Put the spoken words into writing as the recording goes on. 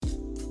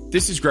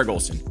This is Greg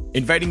Olson,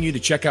 inviting you to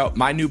check out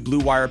my new Blue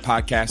Wire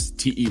podcast,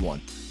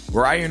 TE1,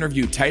 where I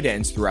interview tight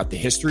ends throughout the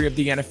history of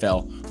the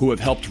NFL who have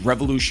helped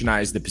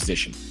revolutionize the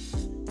position.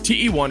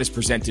 TE1 is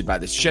presented by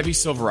the Chevy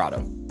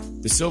Silverado.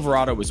 The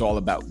Silverado is all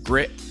about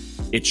grit.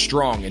 It's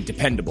strong and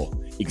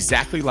dependable,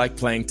 exactly like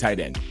playing tight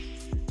end.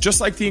 Just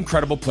like the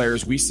incredible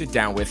players we sit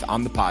down with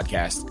on the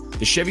podcast,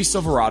 the Chevy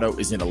Silverado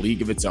is in a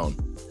league of its own.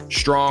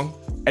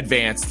 Strong,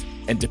 advanced,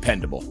 and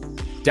dependable.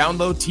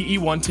 Download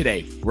TE1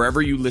 today,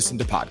 wherever you listen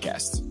to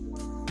podcasts.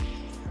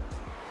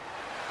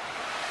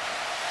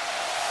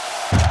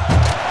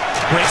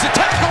 Breaks a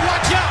tackle,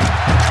 watch out!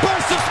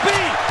 Burst of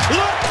speed!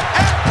 Look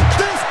at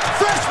this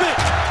freshman!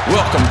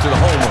 Welcome to the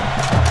home of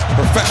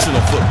professional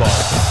football,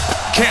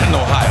 Canton,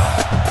 Ohio.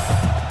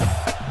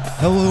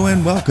 Hello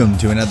and welcome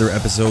to another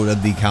episode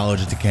of the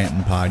College to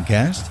Canton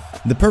podcast,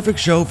 the perfect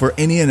show for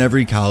any and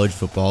every college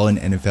football and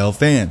NFL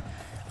fan.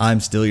 I'm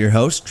still your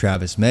host,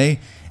 Travis May,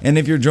 and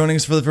if you're joining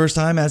us for the first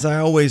time, as I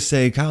always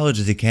say,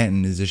 College to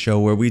Canton is a show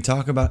where we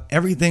talk about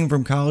everything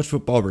from college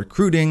football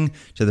recruiting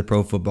to the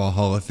Pro Football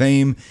Hall of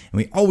Fame, and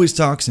we always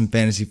talk some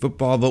fantasy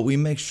football, but we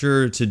make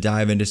sure to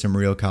dive into some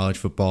real college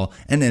football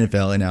and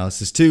NFL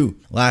analysis too.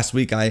 Last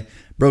week, I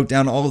broke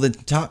down all the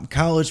top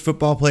college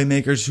football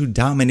playmakers who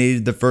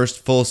dominated the first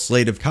full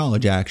slate of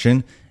college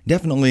action,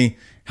 definitely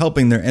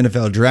helping their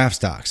NFL draft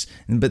stocks.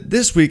 But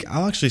this week,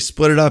 I'll actually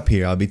split it up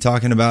here. I'll be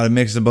talking about a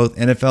mix of both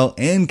NFL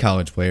and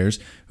college players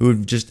who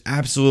have just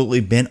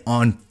absolutely been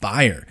on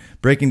fire,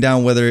 breaking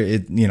down whether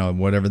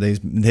whatever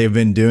they've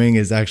been doing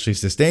is actually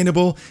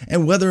sustainable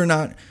and whether or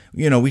not,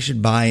 we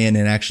should buy in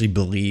and actually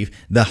believe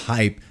the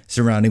hype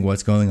surrounding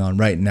what's going on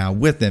right now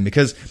with them.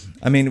 Because,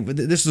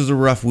 this was a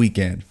rough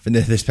weekend,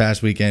 this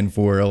past weekend,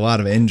 for a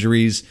lot of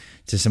injuries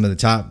to some of the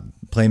top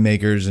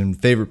playmakers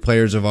and favorite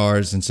players of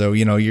ours. And so,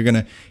 you're going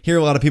to hear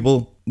a lot of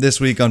people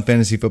this week on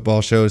fantasy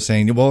football shows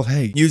saying, well,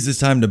 hey, use this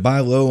time to buy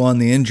low on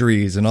the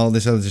injuries and all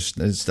this other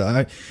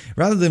stuff.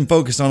 Rather than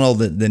focus on all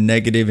the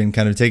negative and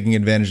kind of taking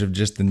advantage of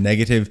just the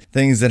negative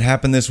things that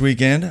happened this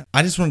weekend,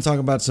 I just want to talk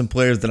about some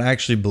players that I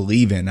actually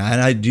believe in.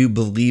 And I do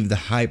believe the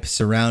hype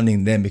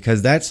surrounding them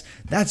because that's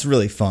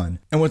really fun.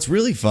 And what's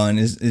really fun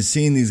is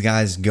seeing these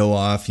guys go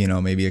off,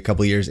 maybe a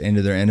couple years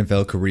into their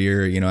NFL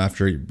career,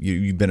 after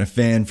you've been a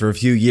fan for a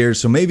few years.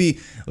 So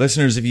maybe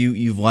listeners, if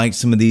you've liked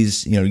some of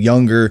these,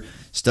 younger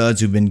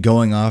studs who've been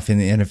going off in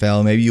the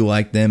NFL, maybe you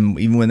like them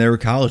even when they were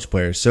college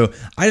players. So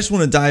I just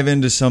want to dive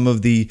into some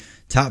of the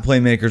top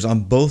playmakers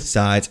on both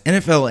sides,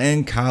 NFL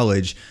and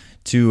college,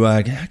 to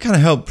kind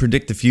of help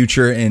predict the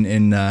future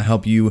and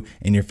help you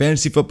in your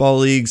fantasy football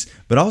leagues,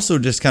 but also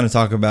just kind of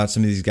talk about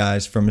some of these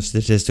guys from a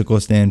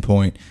statistical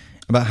standpoint,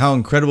 about how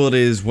incredible it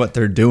is what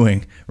they're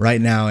doing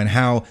right now and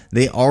how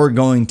they are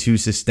going to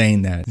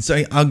sustain that. And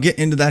so I'll get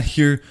into that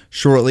here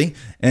shortly.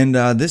 And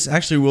this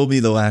actually will be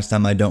the last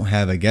time I don't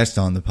have a guest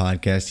on the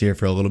podcast here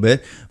for a little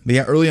bit. But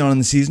yeah, early on in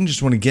the season,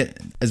 just want to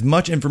get as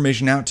much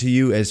information out to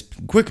you as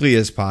quickly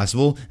as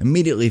possible,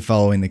 immediately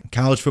following the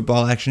college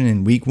football action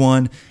in week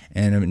 1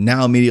 and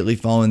now immediately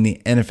following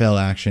the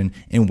NFL action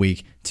in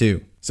week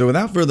 2. So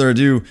without further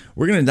ado,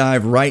 we're going to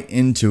dive right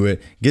into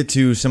it, get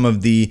to some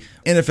of the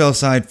NFL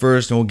side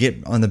first, and we'll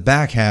get on the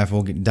back half,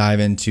 dive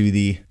into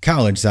the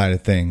college side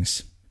of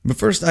things. But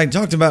first, I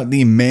talked about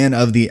the man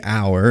of the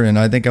hour, and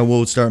I think I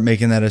will start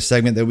making that a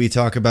segment that we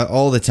talk about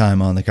all the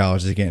time on the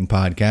College to Canton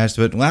podcast.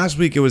 But last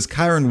week, it was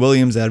Kyren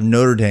Williams out of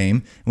Notre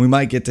Dame, and we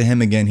might get to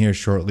him again here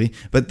shortly.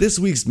 But this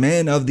week's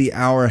man of the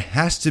hour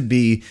has to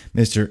be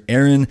Mr.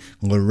 Aaron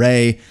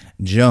LeRae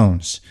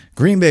Jones,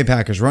 Green Bay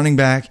Packers running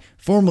back,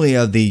 formerly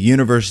of the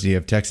University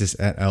of Texas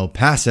at El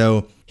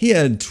Paso. He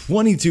had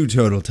 22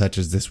 total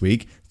touches this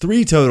week,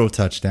 3 total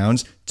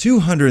touchdowns,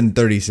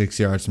 236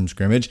 yards from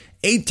scrimmage,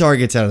 8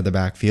 targets out of the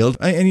backfield.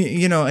 I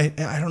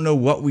don't know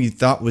what we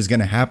thought was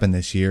going to happen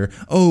this year.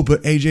 Oh,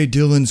 but A.J.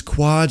 Dillon's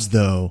quads,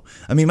 though.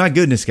 My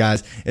goodness,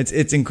 guys,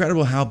 it's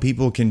incredible how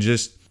people can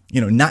just,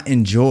 not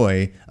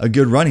enjoy a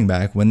good running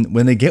back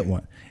when they get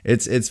one.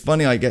 It's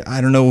funny. I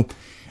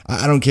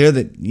don't care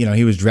that,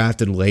 he was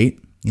drafted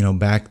late,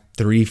 back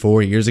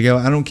 3-4 years ago.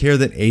 I don't care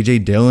that A.J.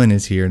 Dillon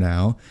is here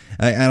now.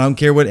 I don't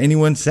care what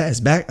anyone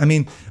says. Back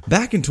in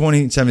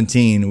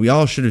 2017, we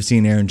all should have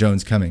seen Aaron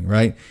Jones coming,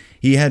 right?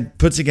 He had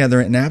put together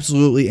an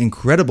absolutely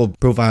incredible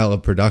profile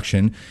of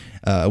production,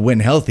 when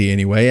healthy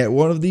anyway, at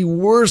one of the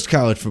worst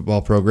college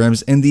football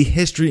programs in the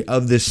history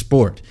of this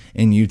sport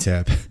in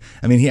UTEP.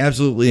 He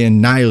absolutely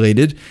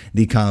annihilated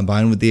the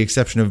combine with the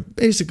exception of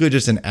basically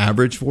just an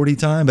average 40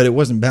 time, but it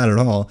wasn't bad at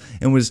all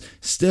and was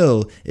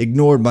still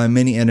ignored by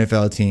many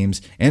NFL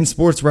teams and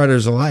sports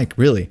writers alike,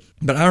 really.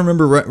 But I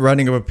remember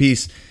writing up a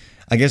piece,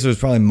 I guess it was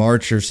probably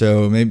March or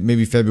so,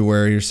 maybe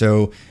February or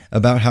so,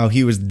 about how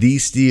he was the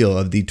steal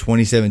of the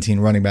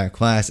 2017 running back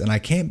class. And I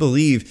can't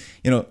believe,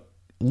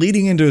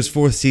 leading into his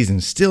 4th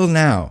season, still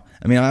now,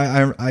 I mean,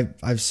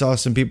 I saw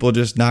some people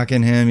just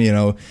knocking him,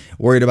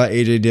 worried about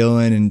A.J.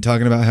 Dillon and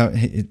talking about how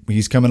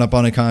he's coming up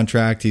on a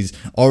contract. He's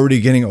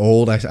already getting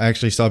old. I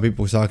actually saw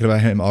people talking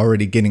about him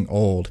already getting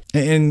old.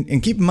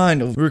 And keep in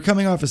mind, we were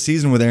coming off a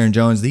season with Aaron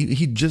Jones.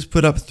 He just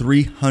put up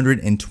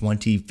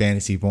 320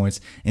 fantasy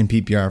points in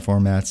PPR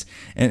formats,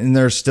 and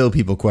there are still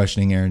people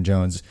questioning Aaron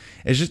Jones.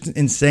 It's just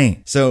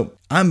insane. So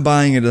I'm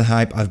buying into the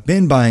hype. I've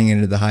been buying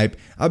into the hype.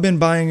 I've been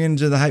buying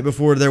into the hype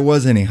before there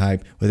was any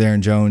hype with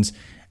Aaron Jones.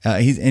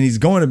 He's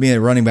going to be a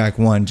running back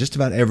one just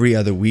about every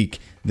other week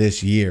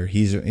this year.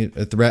 He's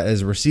a threat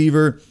as a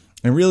receiver,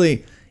 and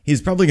really,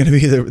 he's probably going to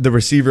be the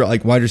receiver,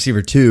 like wide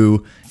receiver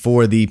 2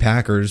 for the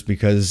Packers,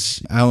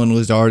 because Allen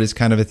Lazard is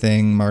kind of a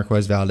thing,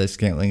 Marquez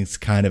Valdes-Scantling is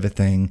kind of a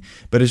thing,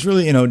 but it's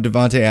really,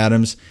 Devontae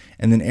Adams,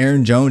 and then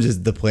Aaron Jones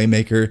is the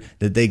playmaker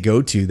that they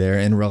go to there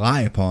and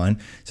rely upon.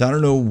 So I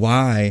don't know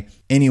why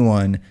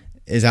anyone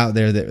is out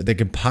there that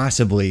could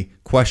possibly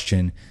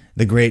question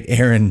the great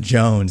Aaron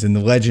Jones and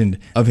the legend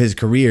of his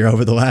career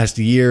over the last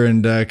year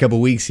and a couple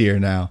weeks here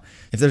now.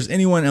 If there's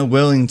anyone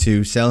willing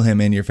to sell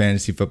him in your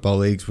fantasy football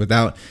leagues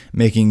without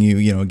making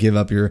you, give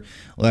up your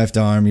left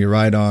arm, your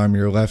right arm,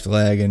 your left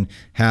leg, and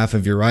half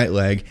of your right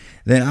leg,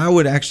 then I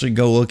would actually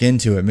go look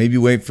into it. Maybe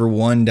wait for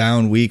one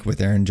down week with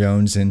Aaron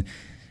Jones and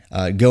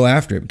go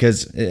after it,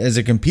 because as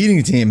a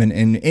competing team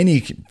in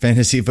any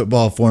fantasy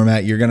football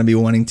format, you're going to be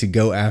wanting to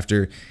go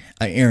after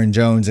Aaron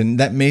Jones. And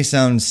that may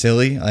sound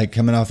silly, like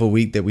coming off a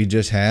week that we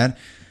just had,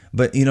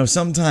 but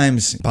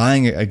sometimes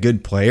buying a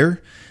good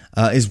player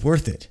is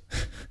worth it.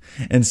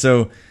 And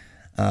so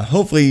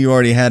hopefully you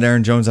already had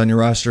Aaron Jones on your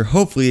roster.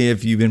 Hopefully,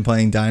 if you've been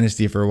playing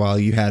Dynasty for a while,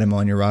 you had him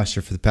on your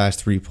roster for the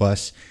past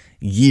 3+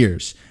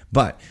 years.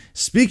 But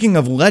speaking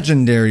of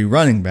legendary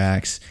running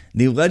backs,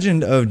 the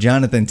legend of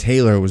Jonathan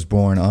Taylor was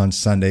born on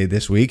Sunday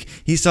this week.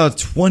 He saw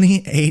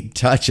 28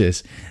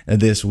 touches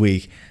this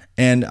week.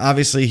 And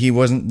obviously, he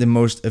wasn't the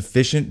most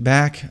efficient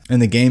back,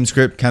 and the game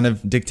script kind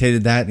of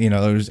dictated that. It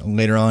was,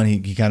 later on,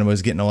 he kind of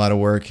was getting a lot of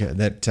work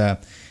that,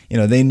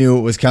 they knew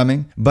it was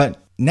coming.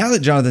 But now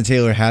that Jonathan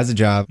Taylor has a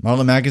job,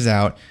 Marlon Mack is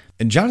out,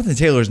 and Jonathan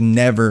Taylor's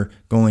never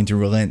going to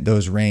relent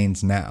those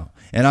reins now.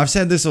 And I've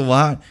said this a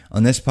lot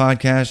on this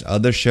podcast,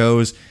 other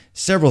shows,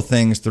 several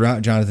things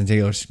throughout Jonathan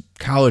Taylor's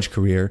college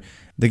career.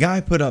 The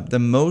guy put up the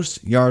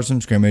most yards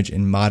from scrimmage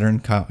in modern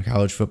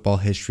college football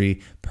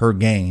history per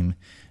game.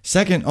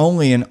 Second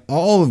only in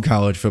all of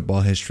college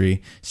football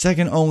history,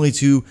 second only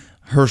to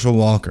Herschel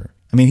Walker.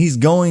 I mean, he's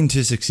going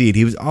to succeed.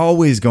 He was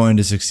always going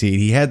to succeed.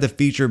 He had the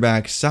feature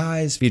back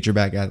size, feature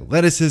back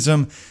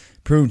athleticism,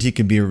 proved he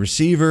could be a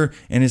receiver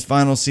in his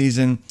final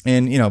season,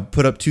 and,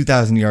 put up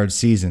 2,000 yard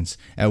seasons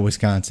at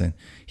Wisconsin.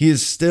 He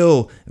is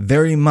still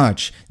very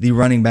much the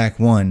running back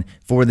one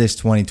for this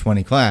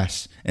 2020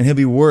 class, and he'll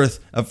be worth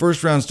a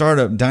first-round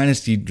startup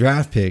dynasty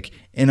draft pick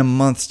in a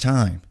month's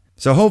time.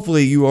 So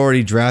hopefully you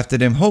already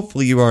drafted him.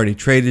 Hopefully you already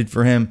traded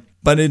for him.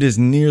 But it is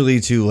nearly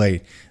too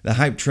late. The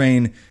hype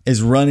train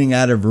is running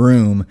out of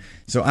room.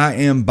 So I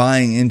am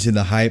buying into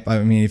the hype. I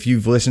mean, if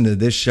you've listened to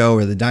this show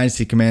or the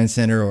Dynasty Command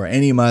Center or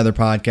any of my other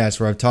podcasts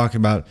where I've talked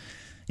about,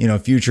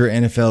 future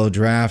NFL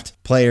draft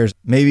players,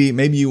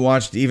 maybe you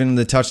watched even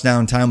the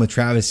Touchdown Time with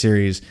Travis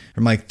series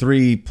from like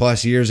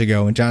 3+ years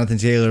ago when Jonathan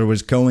Taylor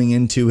was going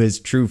into his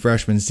true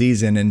freshman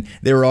season, and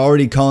they were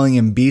already calling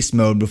him beast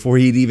mode before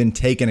he'd even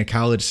taken a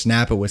college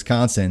snap at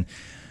Wisconsin.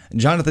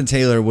 Jonathan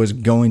Taylor was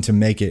going to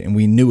make it, and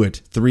we knew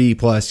it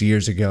 3+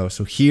 years ago.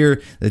 So here,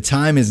 the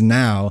time is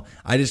now.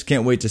 I just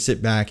can't wait to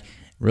sit back,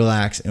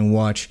 relax, and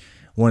watch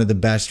one of the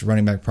best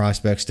running back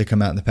prospects to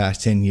come out in the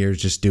past 10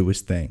 years just do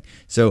his thing.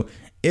 So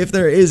if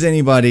there is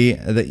anybody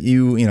that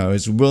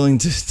is willing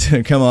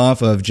to come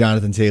off of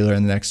Jonathan Taylor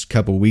in the next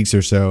couple weeks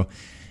or so,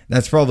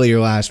 that's probably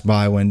your last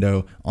buy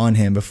window on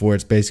him before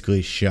it's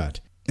basically shut.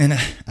 And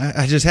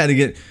I just had to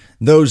get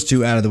those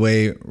two out of the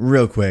way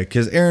real quick,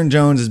 because Aaron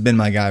Jones has been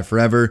my guy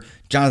forever.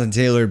 Jonathan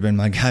Taylor has been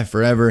my guy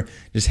forever.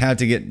 Just had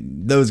to get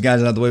those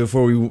guys out of the way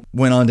before we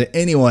went on to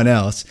anyone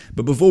else.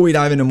 But before we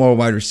dive into more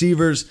wide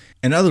receivers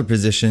and other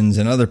positions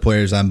and other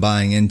players I'm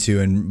buying into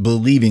and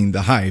believing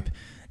the hype,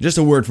 just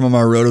a word from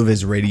our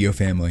RotoViz radio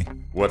family.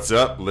 What's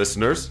up,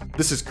 listeners?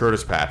 This is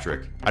Curtis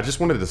Patrick. I just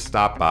wanted to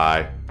stop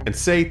by and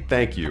say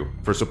thank you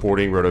for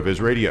supporting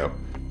RotoViz Radio.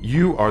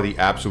 You are the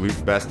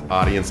absolute best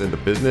audience in the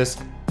business,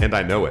 and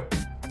I know it.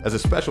 As a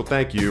special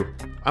thank you,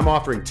 I'm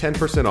offering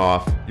 10%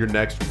 off your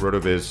next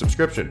RotoViz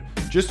subscription.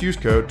 Just use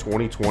code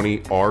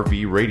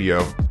 2020RVRadio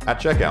at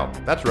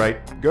checkout. That's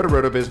right. Go to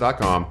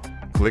rotoviz.com,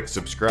 click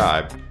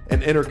subscribe,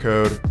 and enter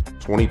code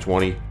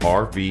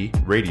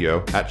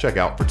 2020RVRadio at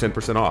checkout for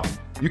 10% off.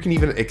 You can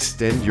even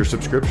extend your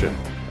subscription.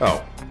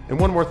 Oh, and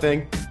one more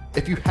thing.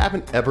 If you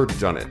haven't ever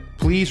done it,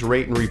 please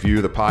rate and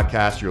review the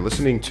podcast you're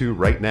listening to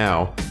right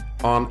now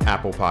on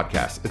Apple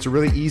Podcasts. It's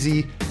really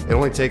easy. It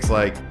only takes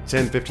like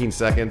 10-15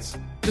 seconds.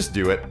 Just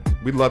do it.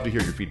 We'd love to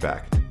hear your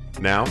feedback.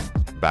 Now,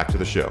 back to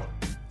the show.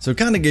 So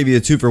kind of gave you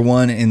a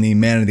 2-for-1 in the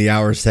Man of the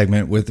Hour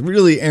segment with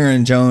really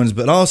Aaron Jones,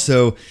 but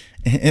also,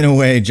 in a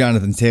way,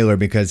 Jonathan Taylor,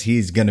 because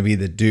he's going to be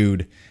the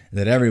dude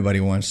that everybody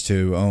wants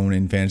to own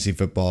in fantasy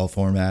football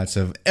formats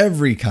of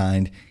every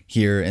kind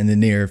here in the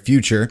near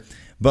future.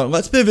 But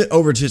let's pivot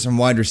over to some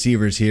wide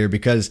receivers here,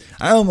 because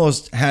I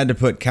almost had to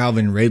put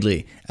Calvin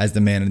Ridley as the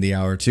man of the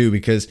hour too,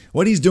 because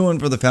what he's doing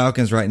for the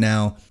Falcons right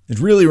now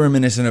is really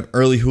reminiscent of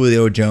early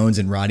Julio Jones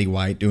and Roddy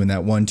White doing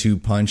that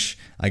 1-2 punch.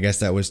 I guess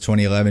that was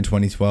 2011,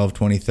 2012,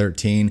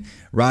 2013.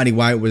 Roddy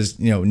White was,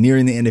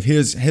 nearing the end of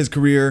his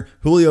career.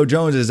 Julio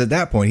Jones is at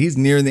that point. He's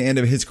nearing the end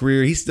of his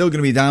career. He's still going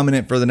to be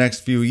dominant for the next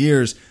few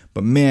years.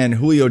 But man,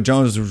 Julio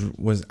Jones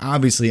was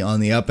obviously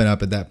on the up and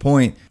up at that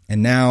point.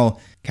 And now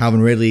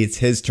Calvin Ridley, it's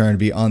his turn to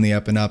be on the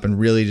up and up and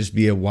really just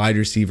be a wide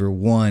receiver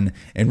one.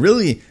 And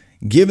really,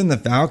 given the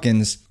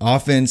Falcons'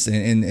 offense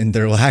and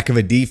their lack of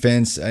a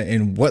defense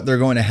and what they're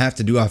going to have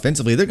to do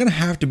offensively, they're going to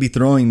have to be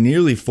throwing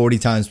nearly 40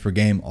 times per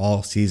game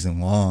all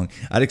season long.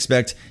 I'd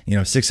expect,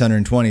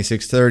 620,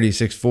 630,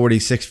 640,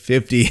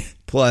 650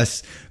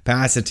 plus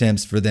pass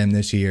attempts for them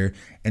this year.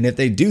 And if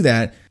they do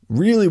that,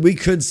 really, we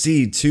could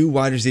see two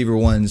wide receiver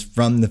ones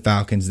from the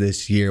Falcons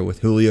this year with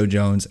Julio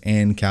Jones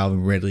and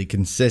Calvin Ridley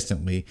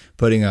consistently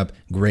putting up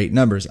great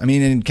numbers. I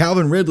mean, in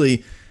Calvin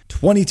Ridley,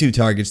 22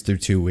 targets through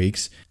 2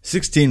 weeks,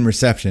 16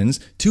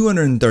 receptions,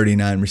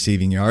 239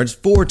 receiving yards,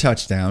 4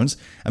 touchdowns.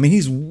 I mean,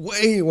 he's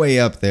way, way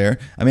up there.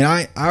 I mean,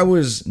 I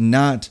was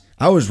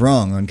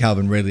wrong on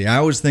Calvin Ridley.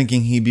 I was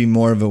thinking he'd be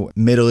more of a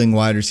middling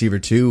wide receiver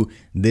too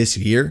this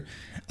year.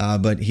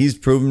 But he's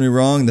proven me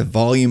wrong. The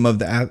volume of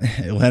the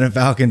Atlanta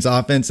Falcons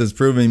offense has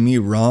proven me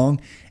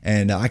wrong.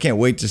 And I can't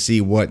wait to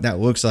see what that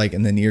looks like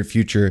in the near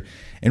future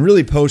and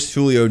really post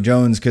Julio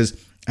Jones,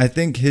 because I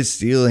think his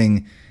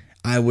ceiling,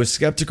 I was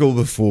skeptical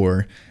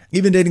before.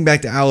 Even dating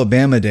back to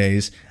Alabama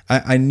days,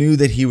 I knew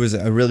that he was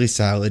a really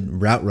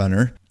solid route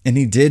runner, and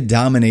he did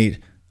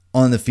dominate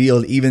on the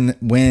field, even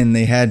when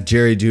they had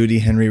Jerry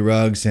Jeudy, Henry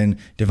Ruggs, and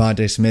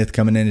Devontae Smith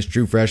coming in as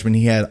true freshmen.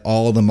 He had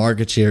all the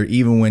market share,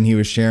 even when he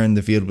was sharing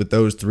the field with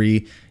those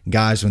three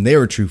guys when they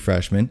were true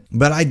freshmen.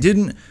 But I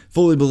didn't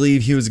fully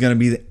believe he was going to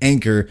be the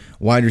anchor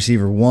wide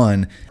receiver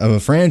one of a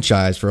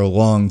franchise for a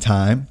long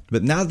time.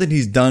 But now that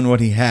he's done what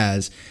he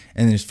has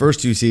in his first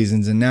 2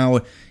 seasons, and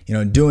now,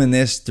 doing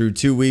this through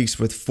 2 weeks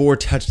with 4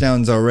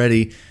 touchdowns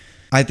already,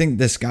 I think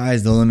the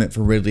sky's the limit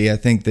for Ridley. I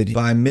think that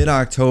by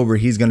mid-October,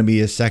 he's going to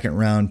be a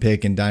second-round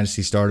pick in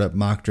Dynasty Startup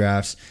mock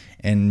drafts,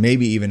 and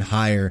maybe even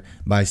higher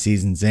by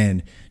season's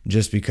end,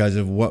 just because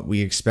of what we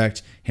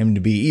expect him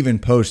to be, even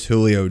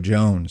post-Julio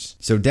Jones.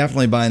 So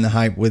definitely buying the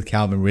hype with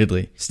Calvin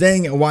Ridley.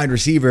 Staying at wide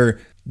receiver,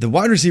 the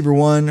wide receiver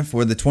one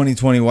for the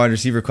 2020 wide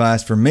receiver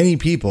class for many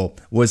people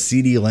was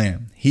CeeDee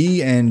Lamb.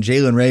 He and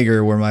Jalen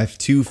Reagor were my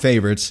 2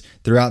 favorites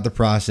throughout the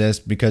process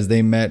because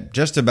they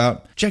checked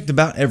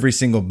about every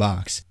single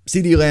box.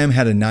 CeeDee Lamb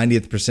had a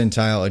 90th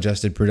percentile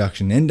adjusted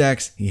production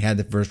index. He had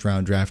the first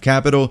round draft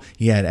capital.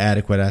 He had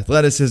adequate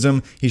athleticism.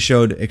 He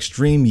showed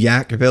extreme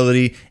yak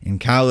ability in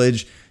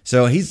college.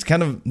 So he's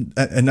kind of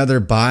another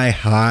buy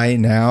high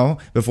now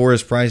before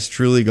his price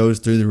truly goes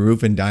through the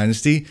roof in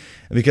Dynasty,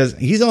 because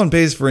he's on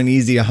pace for an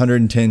easy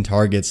 110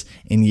 targets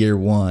in year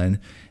 1.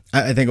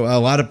 I think a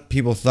lot of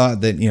people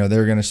thought that, they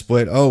were going to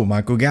split. Oh,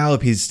 Michael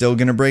Gallup, he's still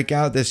going to break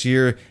out this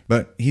year.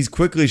 But he's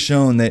quickly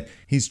shown that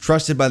he's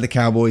trusted by the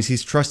Cowboys.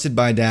 He's trusted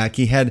by Dak.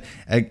 He had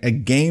a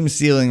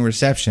game-sealing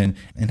reception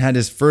and had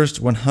his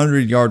first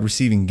 100-yard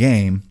receiving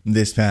game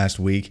this past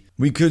week.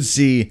 We could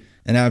see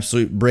an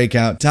absolute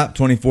breakout top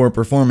 24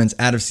 performance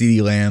out of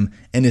CeeDee Lamb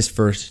in his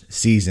first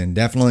season.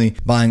 Definitely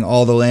buying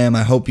all the Lamb.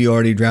 I hope you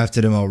already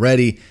drafted him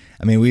already.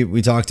 I mean,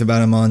 we talked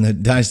about him on the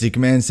Dynasty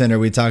Command Center.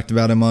 We talked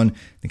about him on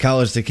the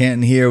College to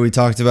Canton here. We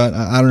talked about,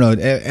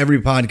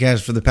 every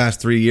podcast for the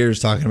past 3 years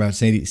talking about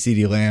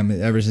CeeDee Lamb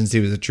ever since he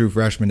was a true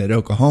freshman at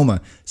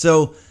Oklahoma.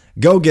 So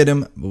go get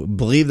him.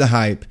 Believe the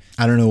hype.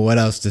 I don't know what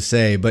else to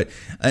say.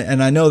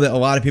 And I know that a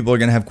lot of people are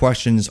going to have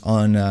questions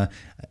on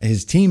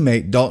his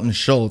teammate, Dalton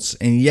Schultz.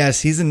 And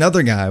yes, he's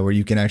another guy where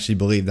you can actually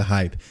believe the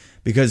hype,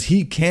 because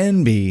he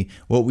can be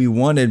what we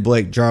wanted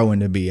Blake Jarwin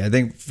to be. I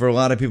think for a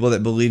lot of people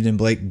that believed in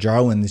Blake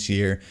Jarwin this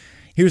year,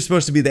 he was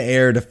supposed to be the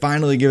heir to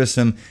finally give us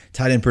some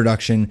tight end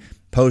production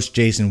post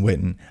Jason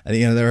Witten.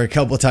 There were a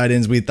couple tight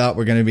ends we thought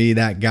were going to be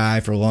that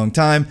guy for a long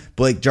time.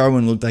 Blake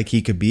Jarwin looked like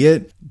he could be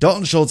it.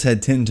 Dalton Schultz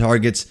had 10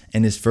 targets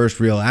in his first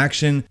real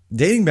action.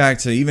 Dating back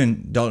to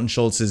even Dalton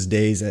Schultz's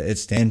days at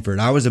Stanford,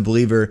 I was a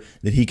believer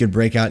that he could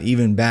break out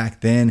even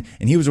back then.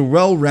 And he was a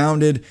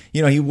well-rounded,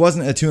 he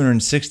wasn't a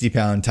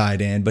 260-pound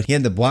tight end, but he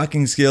had the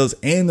blocking skills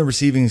and the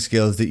receiving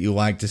skills that you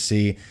like to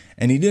see.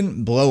 And he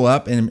didn't blow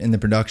up in the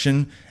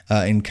production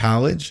in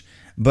college.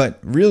 But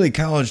really,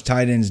 college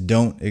tight ends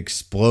don't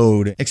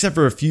explode, except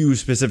for a few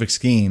specific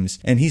schemes.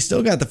 And he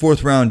still got the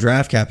 4th round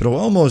draft capital,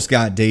 almost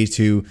got day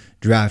 2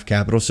 draft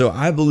capital. So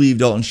I believe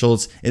Dalton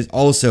Schultz is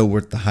also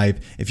worth the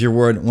hype if you're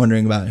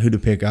wondering about who to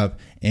pick up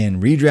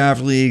in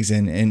redraft leagues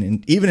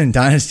and even in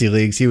dynasty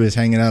leagues. He was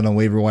hanging out on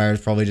waiver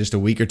wires probably just a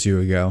week or 2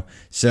 ago.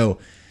 So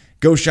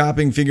go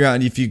shopping, figure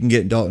out if you can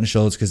get Dalton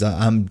Schultz, because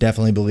I'm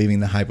definitely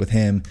believing the hype with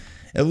him,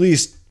 at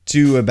least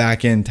to a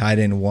back-end tight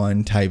end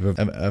one type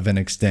of an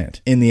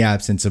extent in the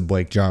absence of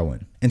Blake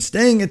Jarwin. And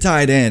staying at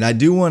tight end, I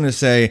do want to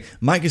say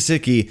Mike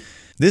Gesicki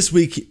this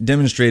week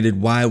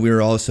demonstrated why we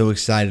were all so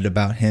excited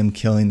about him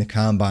killing the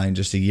combine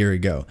just a year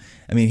ago.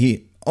 I mean,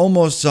 he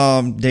almost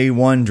saw day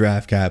one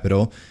draft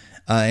capital,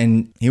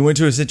 and he went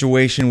to a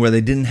situation where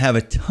they didn't have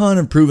a ton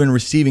of proven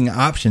receiving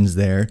options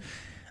there.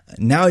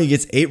 Now he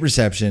gets 8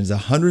 receptions,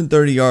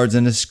 130 yards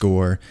and a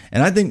score.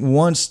 And I think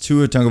once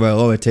Tua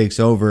Tagovailoa takes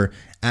over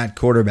at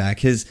quarterback,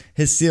 his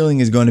ceiling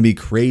is going to be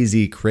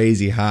crazy,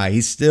 crazy high.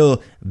 He's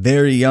still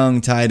very young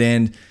tight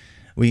end.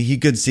 He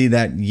could see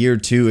that year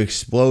 2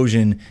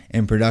 explosion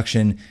in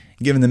production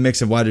given the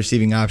mix of wide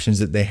receiving options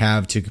that they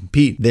have to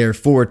compete there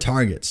for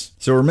targets.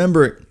 So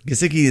remember,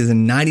 Gesicki is a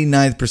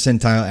 99th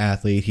percentile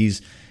athlete.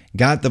 He's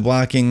got the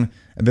blocking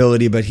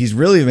ability, but he's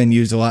really been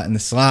used a lot in the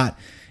slot.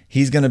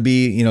 He's going to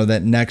be,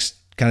 that next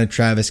kind of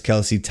Travis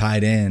Kelce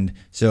tight end.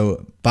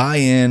 So buy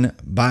in,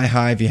 buy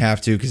high if you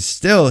have to, because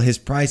still his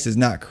price is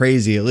not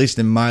crazy, at least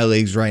in my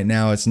leagues right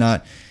now. It's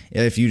not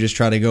if you just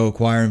try to go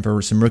acquire him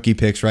for some rookie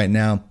picks right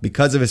now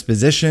because of his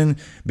position,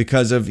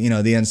 because of,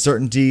 the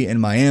uncertainty in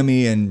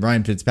Miami and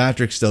Ryan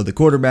Fitzpatrick still the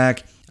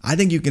quarterback. I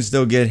think you can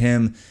still get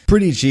him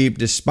pretty cheap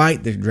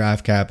despite the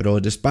draft capital,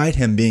 despite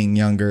him being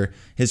younger.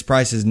 His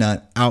price is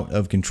not out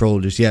of control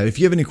just yet. If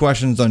you have any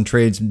questions on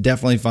trades,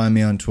 definitely find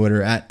me on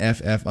Twitter at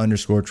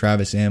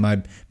 @FF_TravisM.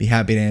 I'd be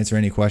happy to answer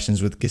any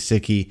questions with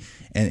Gesicki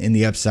and in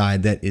the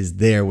upside that is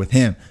there with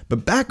him.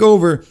 But back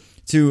over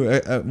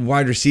to a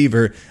wide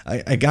receiver,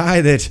 a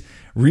guy that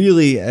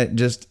really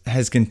just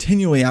has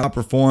continually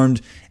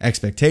outperformed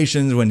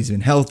expectations when he's been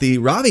healthy.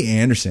 Robbie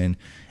Anderson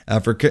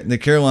for the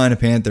Carolina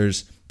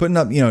Panthers, putting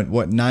up,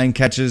 9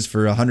 catches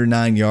for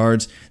 109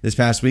 yards this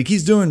past week.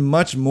 He's doing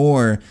much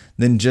more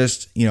than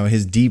just,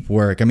 his deep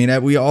work. I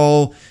mean, we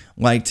all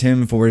liked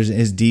him for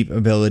his deep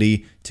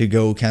ability to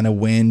go kind of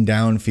win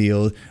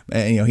downfield.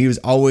 He was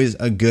always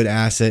a good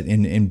asset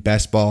in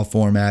best ball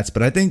formats,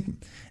 but I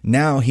think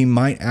now he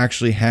might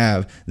actually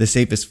have the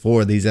safest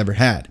floor that he's ever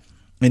had.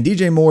 And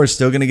DJ Moore is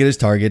still going to get his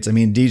targets. I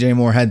mean, DJ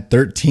Moore had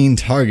 13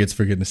 targets,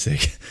 for goodness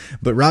sake.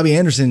 But Robbie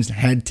Anderson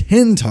had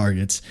 10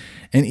 targets.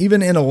 And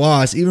even in a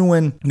loss, even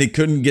when they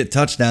couldn't get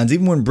touchdowns,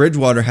 even when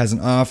Bridgewater has an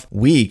off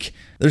week,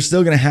 they're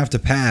still going to have to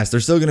pass. They're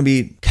still going to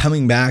be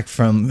coming back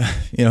from,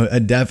 a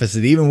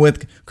deficit. Even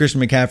with Christian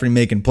McCaffrey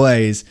making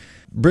plays,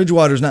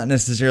 Bridgewater's not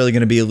necessarily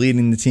going to be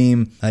leading the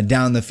team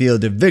down the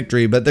field to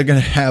victory, but they're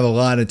going to have a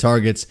lot of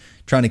targets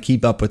trying to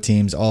keep up with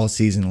teams all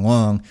season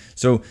long.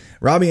 So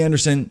Robbie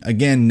Anderson,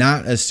 again,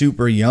 not a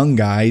super young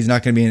guy. He's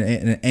not going to be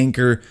an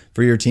anchor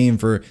for your team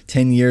for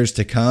 10 years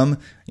to come.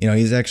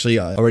 He's actually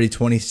already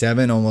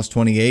 27, almost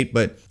 28,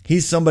 but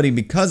he's somebody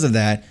because of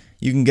that.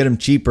 You can get him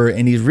cheaper,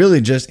 and he's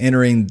really just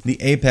entering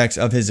the apex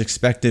of his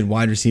expected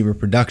wide receiver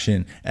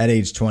production at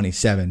age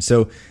 27.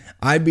 So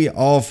I'd be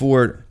all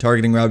for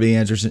targeting Robbie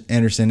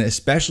Anderson,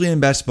 especially in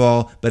best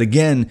ball. But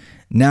again,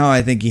 now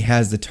I think he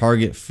has the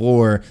target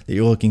floor that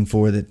you're looking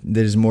for that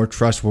is more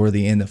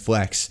trustworthy in the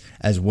flex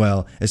as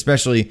well,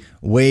 especially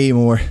way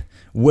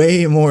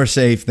more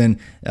safe than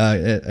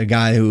a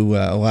guy who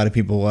a lot of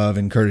people love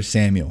in Curtis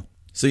Samuel.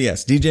 So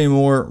yes, DJ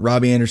Moore,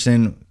 Robbie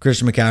Anderson,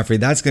 Christian McCaffrey,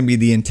 that's going to be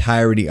the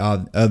entirety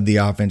of the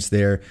offense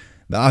there.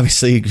 But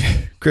obviously,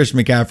 Christian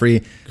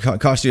McCaffrey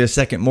cost you a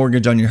second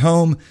mortgage on your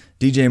home.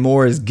 DJ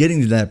Moore is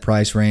getting to that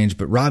price range,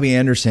 but Robbie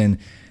Anderson,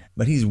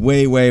 but he's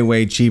way, way,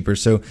 way cheaper.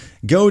 So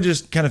go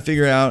just kind of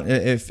figure out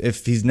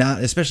if he's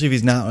not, especially if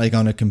he's not like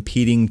on a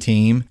competing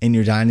team in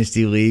your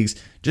dynasty leagues,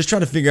 just try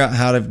to figure out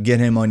how to get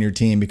him on your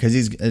team because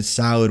he's a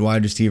solid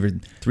wide receiver,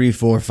 3,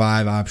 4,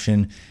 5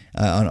 option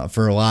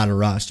for a lot of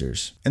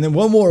rosters. And then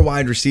one more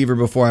wide receiver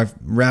before I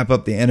wrap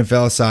up the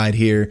NFL side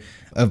here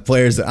of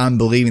players that I'm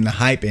believing the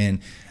hype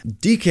in.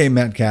 DK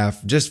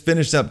Metcalf just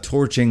finished up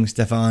torching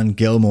Stephon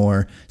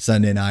Gilmore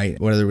Sunday night.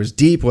 Whether it was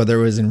deep, whether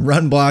it was in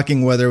run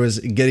blocking, whether it was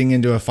getting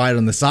into a fight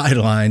on the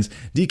sidelines,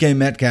 DK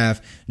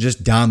Metcalf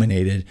just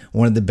dominated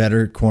one of the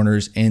better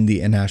corners in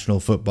the National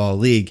Football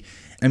League.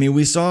 I mean,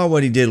 we saw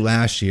what he did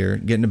last year,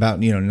 getting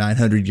about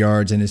 900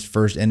 yards in his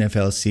first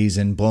NFL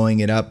season, blowing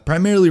it up,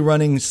 primarily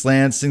running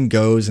slants and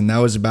goes, and that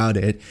was about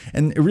it.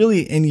 And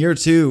really, in year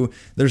 2,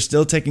 they're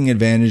still taking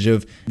advantage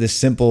of the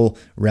simple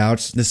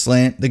routes, the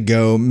slant, the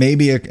go,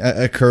 maybe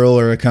a curl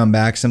or a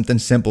comeback, something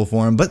simple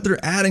for him. But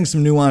they're adding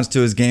some nuance to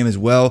his game as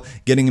well,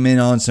 getting him in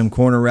on some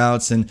corner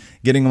routes and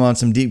getting him on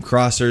some deep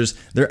crossers.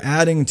 They're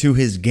adding to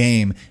his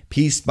game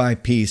piece by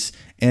piece,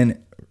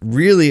 and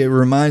really, it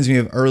reminds me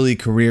of early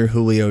career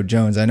Julio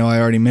Jones. I know I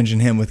already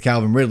mentioned him with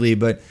Calvin Ridley,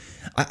 but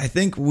I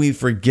think we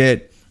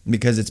forget,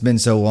 because it's been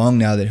so long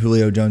now that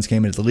Julio Jones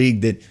came into the league,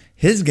 that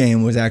his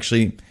game was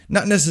actually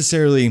not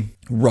necessarily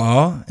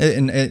raw,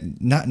 and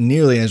not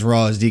nearly as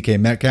raw as DK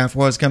Metcalf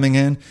was coming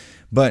in,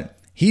 but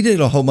he did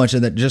a whole bunch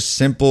of that, just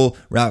simple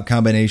route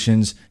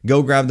combinations,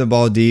 go grab the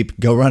ball deep,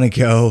 go run a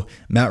go.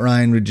 Matt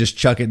Ryan would just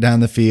chuck it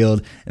down the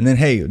field, and then,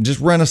 hey, just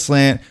run a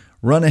slant,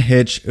 run a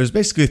hitch. It was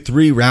basically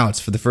 3 routes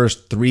for the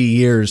first 3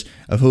 years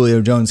of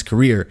Julio Jones'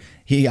 career.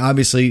 He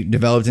obviously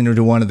developed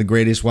into one of the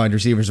greatest wide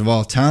receivers of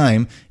all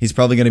time. He's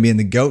probably going to be in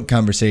the GOAT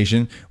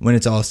conversation when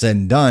it's all said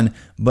and done.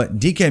 But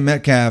DK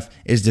Metcalf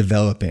is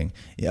developing.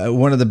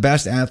 One of the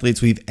best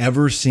athletes we've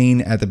ever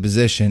seen at the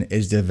position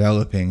is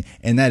developing,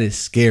 and that is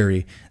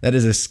scary. That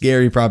is a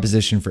scary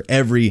proposition for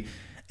every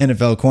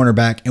NFL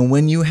cornerback. And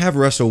when you have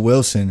Russell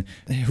Wilson,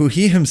 who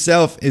he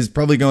himself is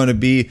probably going to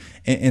be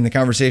in the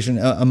conversation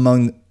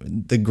among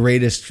the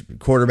greatest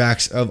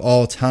quarterbacks of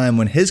all time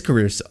when his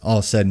career's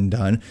all said and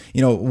done,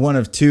 one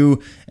of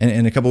two, and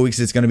in a couple of weeks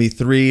it's going to be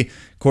 3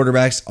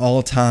 quarterbacks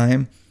all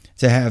time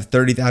to have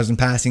 30,000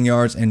 passing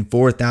yards and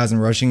 4,000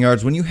 rushing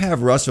yards. When you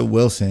have Russell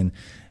Wilson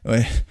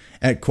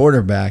at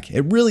quarterback,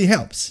 it really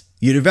helps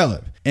you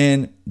develop.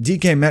 And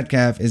DK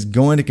Metcalf is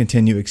going to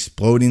continue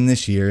exploding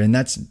this year, and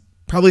that's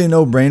probably a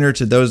no-brainer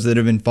to those that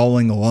have been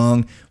following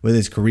along with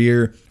his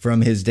career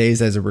from his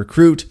days as a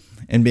recruit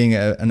and being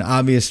an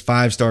obvious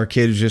 5-star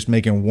kid who's just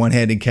making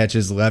one-handed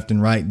catches left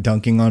and right,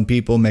 dunking on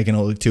people, making it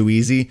look too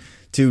easy,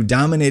 to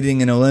dominating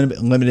in a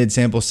limited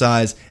sample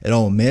size at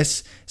Ole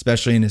Miss,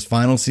 especially in his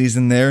final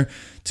season there,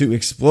 to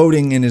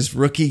exploding in his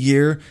rookie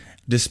year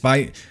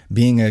despite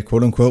being a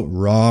quote-unquote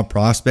raw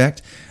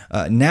prospect.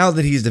 Now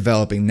that he's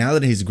developing, now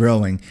that he's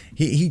growing,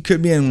 he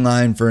could be in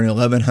line for an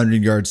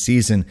 1,100-yard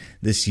season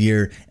this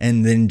year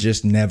and then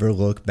just never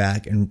look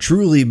back and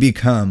truly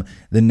become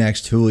the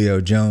next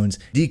Julio Jones.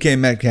 DK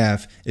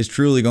Metcalf is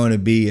truly going to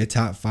be a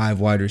top 5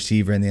 wide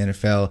receiver in the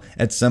NFL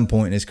at some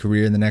point in his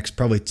career in the next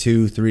probably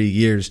 2-3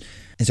 years.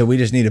 And so we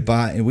just need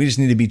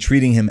to be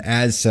treating him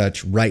as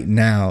such right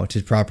now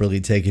to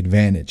properly take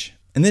advantage.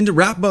 And then to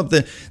wrap up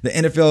the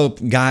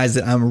NFL guys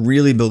that I'm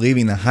really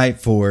believing the hype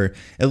for,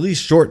 at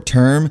least short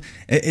term,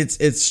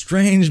 it's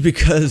strange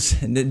because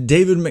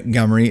David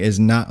Montgomery is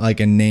not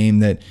like a name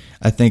that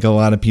I think a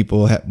lot of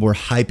people were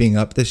hyping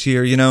up this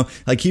year.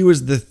 Like he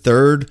was the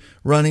 3rd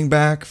running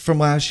back from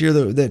last year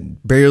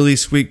that barely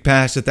squeaked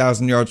past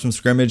 1,000 yards from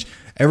scrimmage.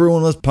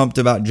 Everyone was pumped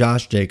about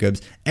Josh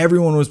Jacobs.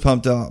 Everyone was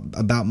pumped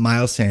about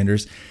Miles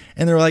Sanders.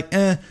 And they're like,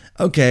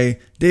 okay,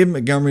 David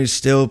Montgomery's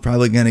still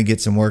probably going to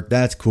get some work.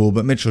 That's cool.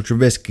 But Mitchell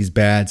Trubisky's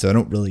bad, so I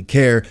don't really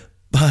care.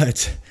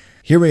 But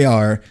here we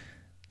are,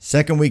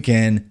 second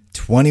weekend,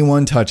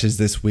 21 touches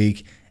this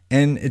week.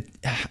 And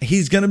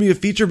he's going to be a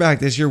feature back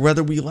this year,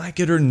 whether we like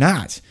it or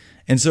not.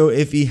 And so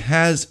if he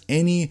has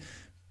any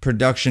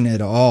production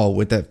at all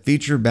with that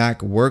feature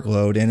back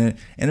workload and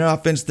an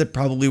offense that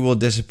probably will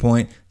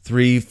disappoint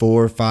 3,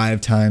 4,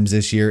 5 times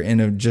this year in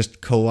a just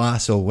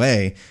colossal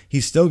way,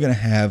 he's still going to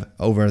have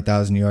over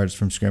 1,000 yards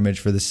from scrimmage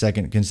for the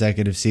second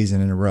consecutive season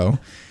in a row.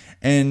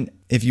 And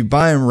if you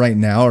buy him right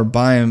now or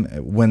buy him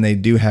when they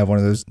do have one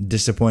of those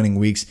disappointing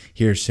weeks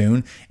here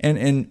soon,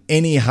 and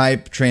any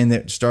hype train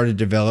that started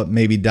to develop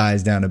maybe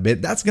dies down a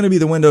bit, that's going to be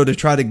the window to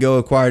try to go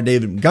acquire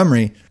David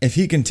Montgomery. If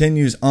he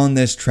continues on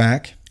this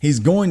track, he's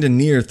going to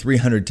near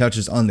 300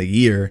 touches on the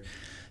year.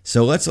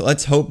 So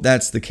let's hope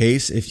that's the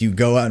case. If you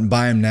go out and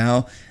buy him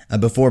now,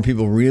 before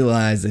people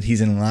realize that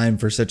he's in line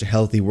for such a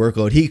healthy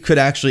workload, he could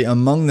actually,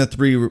 among the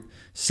 3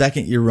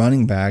 second-year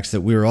running backs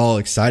that we were all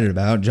excited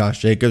about, Josh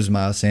Jacobs,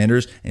 Miles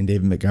Sanders, and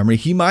David Montgomery,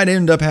 he might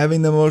end up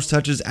having the most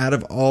touches out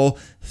of all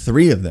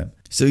 3 of them.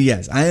 So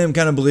yes, I am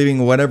kind of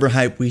believing whatever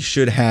hype we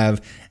should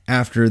have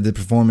after the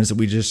performance that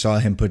we just saw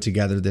him put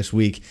together this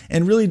week.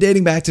 And really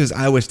dating back to his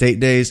Iowa State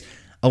days,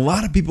 a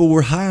lot of people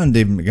were high on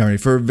David Montgomery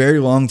for a very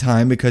long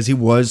time because he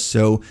was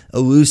so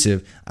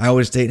elusive.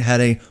 Iowa State had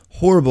a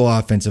horrible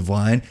offensive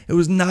line. It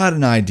was not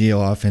an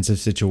ideal offensive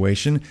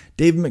situation.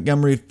 David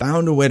Montgomery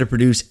found a way to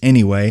produce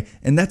anyway,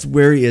 and that's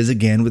where he is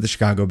again with the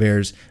Chicago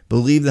Bears.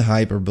 Believe the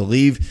hype or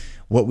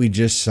believe what we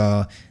just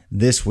saw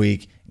this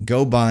week.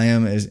 Go buy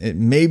him.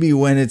 Maybe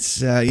when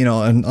it's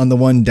on the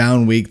one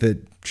down week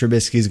that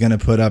Trubisky's going to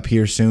put up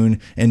here soon,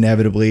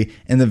 inevitably,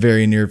 in the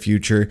very near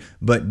future.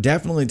 But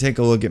definitely take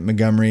a look at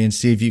Montgomery and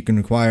see if you can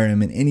acquire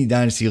him in any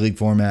Dynasty League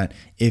format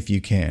if you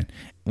can.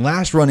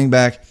 Last running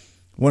back,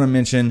 want to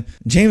mention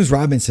James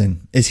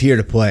Robinson is here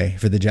to play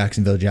for the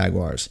Jacksonville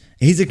Jaguars.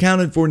 He's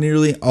accounted for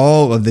nearly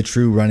all of the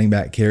true running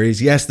back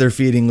carries. Yes, they're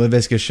feeding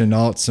Laviska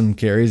Shenault some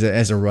carries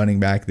as a running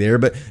back there,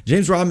 but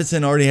James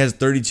Robinson already has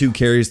 32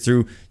 carries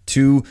through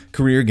 2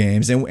 career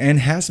games and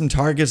has some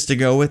targets to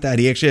go with that.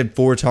 He actually had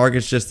 4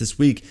 targets just this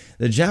week.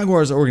 The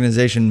Jaguars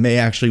organization may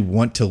actually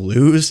want to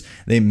lose.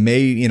 They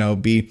may,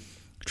 be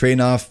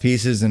trading off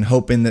pieces and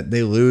hoping that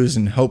they lose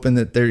and hoping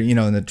that they're, in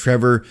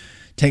the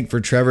tank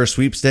for Trevor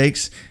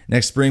sweepstakes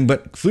next spring,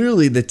 but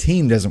clearly the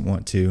team doesn't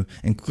want to,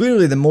 and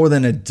clearly the more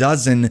than a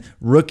dozen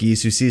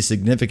rookies who see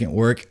significant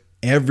work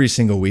every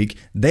single week,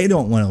 they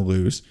don't want to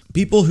lose.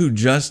 People who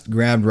just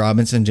grabbed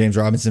James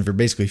Robinson for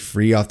basically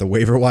free off the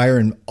waiver wire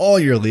in all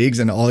your leagues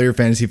and all your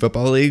fantasy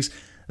football leagues,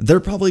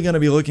 they're probably going to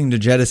be looking to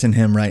jettison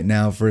him right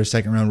now for a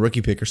second round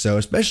rookie pick or so,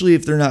 especially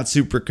if they're not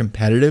super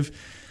competitive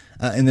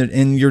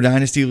in your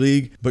Dynasty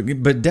League, but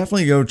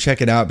definitely go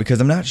check it out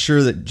because I'm not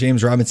sure that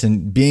James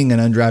Robinson, being an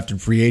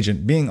undrafted free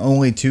agent, being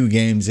only 2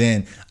 games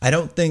in, I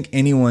don't think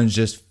anyone's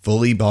just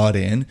fully bought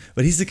in,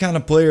 but he's the kind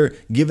of player,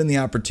 given the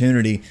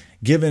opportunity,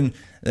 given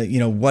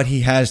what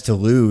he has to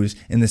lose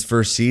in this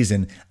first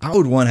season, I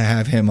would want to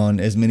have him on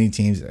as many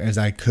teams as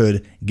I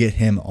could get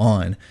him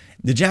on.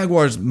 The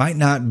Jaguars might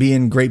not be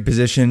in great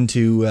position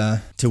to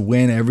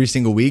win every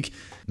single week.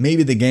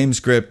 Maybe the game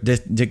script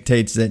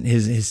dictates that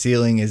his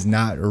ceiling is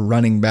not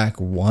running back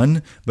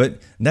one,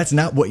 but that's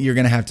not what you're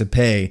going to have to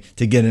pay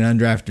to get an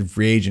undrafted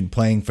free agent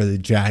playing for the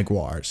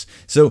Jaguars.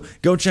 So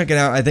go check it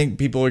out. I think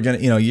people are going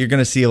to, you're going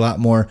to see a lot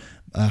more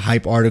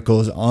hype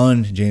articles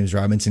on James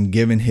Robinson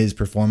given his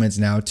performance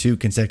now 2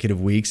 consecutive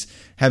weeks,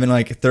 having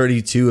like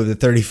 32 of the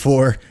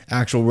 34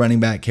 actual running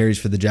back carries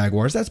for the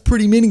Jaguars. That's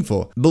pretty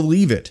meaningful.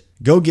 Believe it.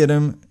 Go get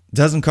him.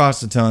 Doesn't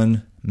cost a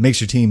ton.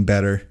 Makes your team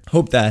better.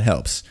 Hope that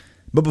helps.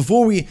 But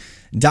before we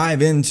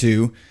dive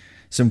into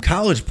some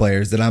college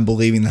players that I'm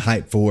believing the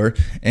hype for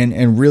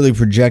and really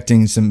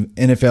projecting some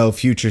NFL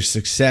future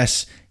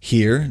success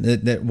here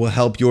that will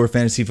help your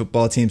fantasy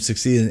football team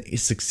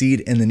succeed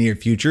in the near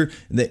future,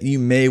 that you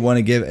may want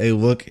to give a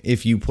look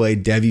if you play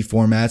Devy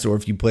formats, or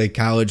if you play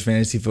college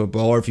fantasy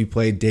football, or if you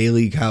play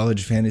daily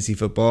college fantasy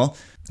football.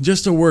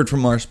 Just a word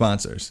from our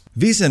sponsors.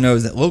 Visa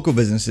knows that local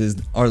businesses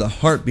are the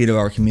heartbeat of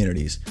our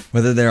communities.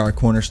 Whether they're our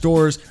corner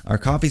stores, our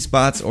coffee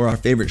spots, or our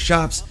favorite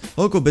shops,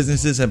 local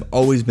businesses have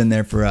always been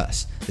there for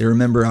us. They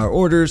remember our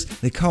orders,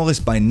 they call us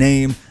by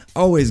name,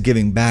 always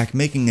giving back,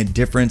 making a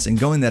difference, and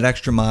going that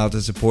extra mile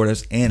to support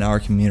us and our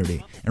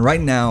community. And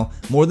right now,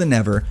 more than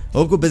ever,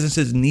 local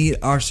businesses need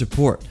our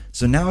support.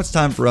 So now it's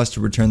time for us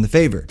to return the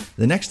favor.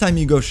 The next time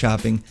you go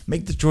shopping,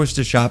 make the choice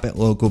to shop at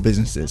local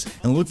businesses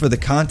and look for the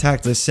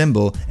contactless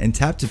symbol and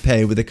tap to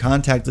pay with a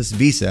contactless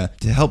Visa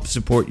to help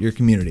support your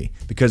community.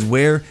 Because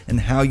where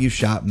and how you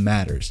shop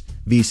matters.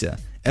 Visa,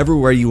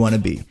 everywhere you want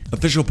to be.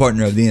 Official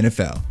partner of the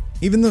NFL.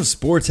 Even though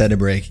sports had a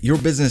break, your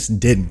business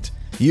didn't.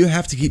 You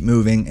have to keep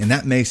moving, and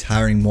that makes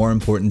hiring more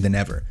important than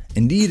ever.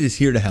 Indeed is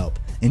here to help.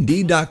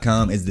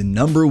 Indeed.com is the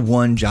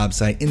 #1 job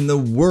site in the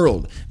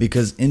world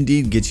because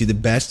Indeed gets you the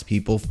best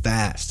people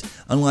fast.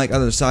 Unlike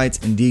other sites,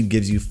 Indeed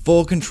gives you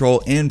full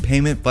control and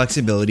payment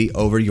flexibility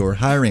over your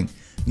hiring.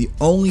 You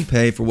only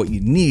pay for what you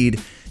need,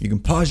 you can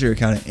pause your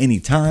account at any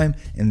time,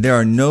 and there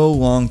are no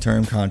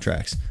long-term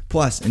contracts.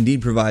 Plus,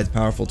 Indeed provides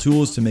powerful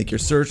tools to make your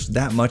search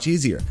that much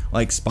easier,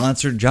 like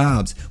sponsored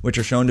jobs, which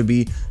are shown to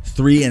be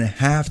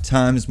 3.5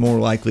 times more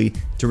likely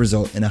to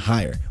result in a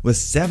hire. With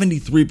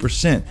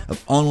 73%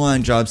 of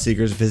online job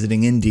seekers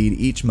visiting Indeed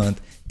each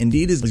month,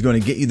 Indeed is going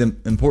to get you the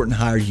important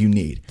hire you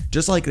need,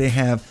 just like they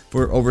have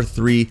for over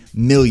 3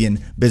 million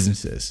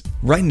businesses.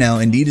 Right now,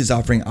 Indeed is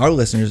offering our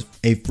listeners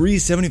a free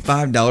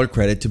 $75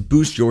 credit to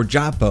boost your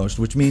job post,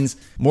 which means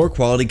more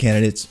quality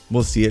candidates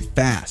will see it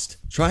fast.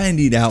 Try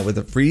Indeed out with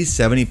a free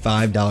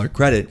 $75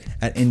 credit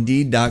at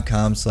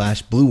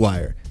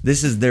Indeed.com/BlueWire.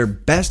 This is their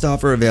best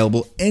offer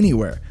available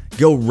anywhere.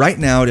 Go right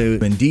now to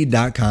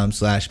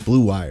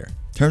Indeed.com/BlueWire.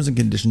 Terms and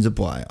conditions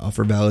apply.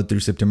 Offer valid through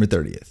September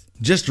 30th.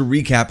 Just to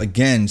recap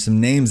again, some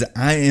names that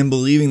I am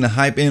believing the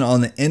hype in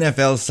on the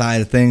NFL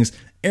side of things.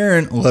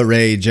 Aaron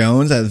LaRay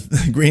Jones of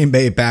the Green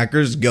Bay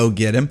Packers, go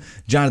get him.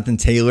 Jonathan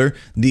Taylor,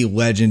 the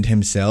legend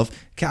himself.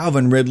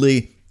 Calvin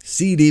Ridley,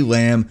 CeeDee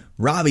Lamb,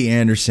 Robbie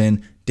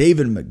Anderson,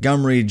 David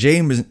Montgomery,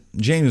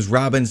 James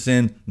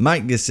Robinson,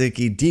 Mike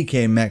Gesicki,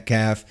 DK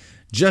Metcalf,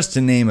 just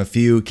to name a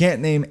few.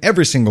 Can't name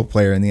every single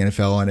player in the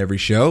NFL on every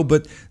show,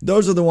 but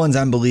those are the ones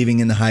I'm believing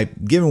in the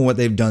hype, given what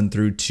they've done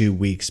through 2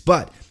 weeks.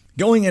 But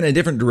going in a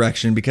different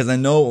direction, because I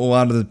know a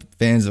lot of the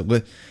fans, a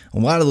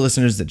lot of the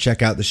listeners that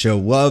check out the show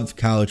love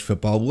college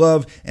football,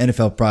 love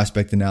NFL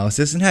prospect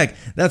analysis, and heck,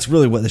 that's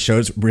really what the show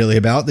is really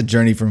about, the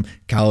journey from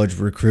college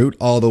recruit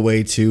all the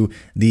way to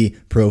the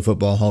Pro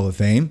Football Hall of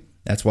Fame.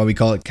 That's why we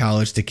call it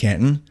College to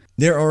Canton.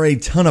 There are a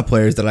ton of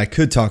players that I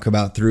could talk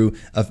about through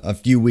a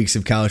few weeks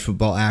of college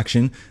football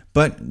action,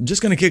 but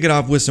just going to kick it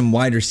off with some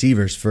wide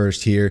receivers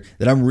first here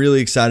that I'm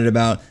really excited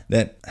about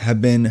that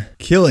have been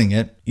killing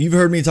it. You've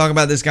heard me talk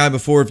about this guy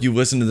before if you've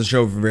listened to the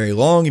show for very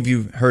long. If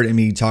you've heard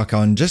me talk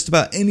on just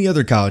about any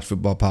other college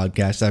football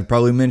podcast, I've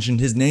probably mentioned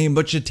his name,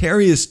 but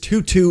Shatarius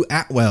Tutu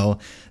Atwell,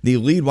 the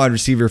lead wide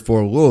receiver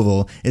for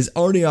Louisville, is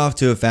already off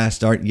to a fast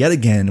start yet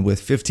again with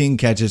 15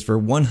 catches for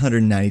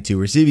 192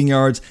 receiving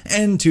yards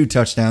and 2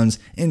 touchdowns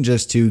in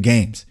just 2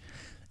 games.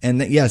 And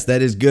yes,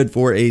 that is good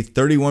for a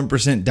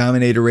 31%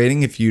 dominator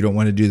rating if you don't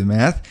want to do the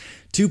math.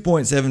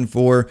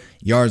 2.74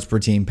 yards per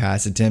team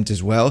pass attempt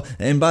as well.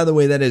 And by the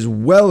way, that is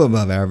well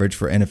above average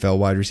for NFL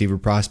wide receiver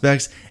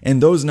prospects. And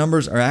those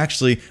numbers are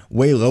actually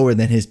way lower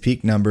than his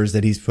peak numbers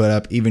that he's put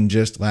up even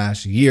just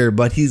last year,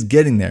 but he's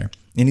getting there.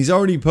 And he's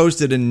already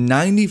posted a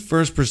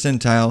 91st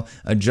percentile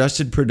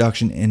adjusted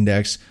production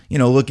index,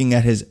 looking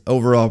at his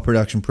overall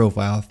production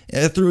profile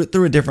through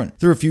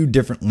a few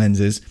different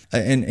lenses.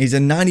 And he's a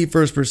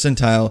 91st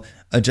percentile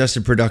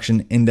adjusted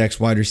production index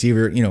wide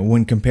receiver,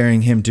 when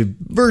comparing him to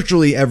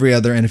virtually every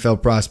other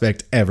NFL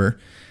prospect ever.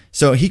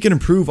 So he can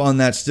improve on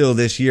that still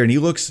this year. And he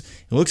looks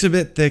a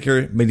bit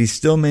thicker, but he's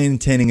still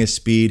maintaining his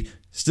speed.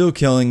 Still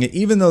killing it,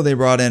 even though they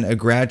brought in a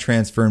grad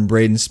transfer in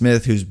Braden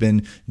Smith, who's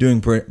been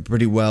doing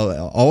pretty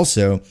well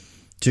also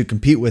to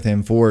compete with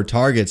him for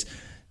targets.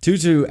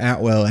 Tutu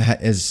Atwell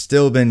has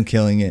still been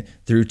killing it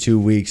through 2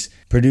 weeks,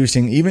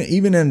 producing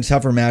even in a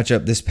tougher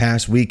matchup this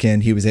past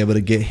weekend. He was able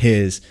to get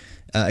his.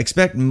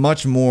 Expect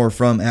much more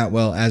from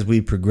Atwell as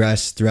we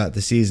progress throughout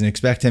the season.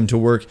 Expect him to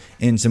work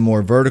in some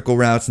more vertical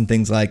routes and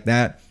things like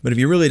that. But if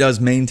he really does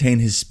maintain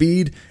his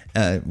speed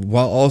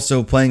while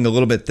also playing a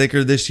little bit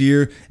thicker this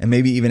year and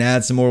maybe even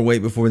add some more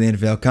weight before the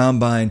NFL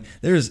Combine,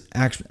 there's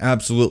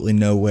absolutely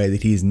no way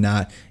that he's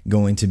not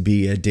going to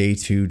be a day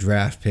 2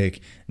 draft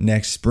pick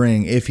next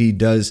spring if he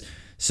does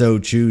so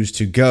choose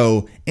to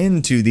go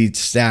into the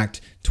stacked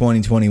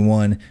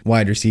 2021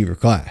 wide receiver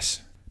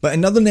class. But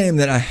another name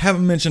that I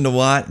haven't mentioned a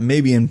lot,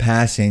 maybe in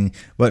passing,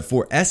 but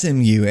for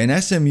SMU,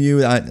 and SMU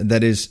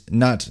that is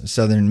not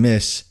Southern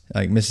Miss,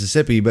 like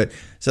Mississippi, but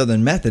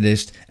Southern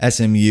Methodist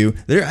SMU,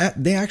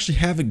 they actually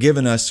have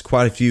given us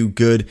quite a few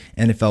good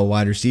NFL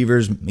wide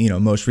receivers.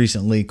 Most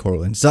recently,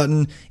 Cortland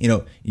Sutton.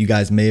 You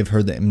guys may have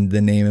heard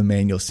the name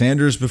Emmanuel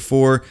Sanders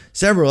before.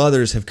 Several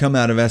others have come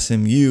out of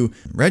SMU.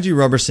 Reggie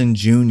Roberson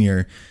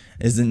Jr.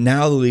 is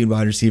now the lead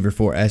wide receiver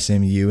for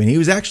SMU, and he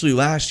was actually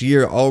last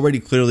year already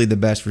clearly the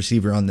best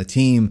receiver on the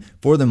team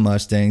for the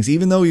Mustangs,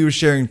 even though he was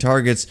sharing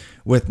targets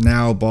with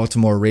now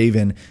Baltimore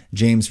Raven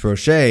James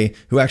Prochet,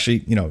 who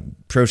actually,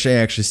 Prochet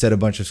actually set a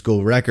bunch of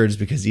school records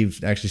because he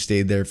actually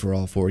stayed there for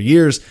all 4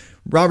 years.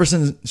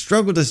 Robertson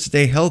struggled to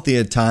stay healthy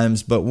at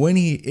times, but when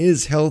he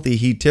is healthy,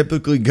 he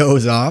typically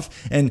goes off,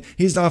 and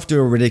he's off to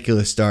a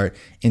ridiculous start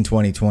in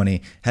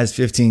 2020. Has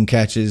 15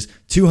 catches,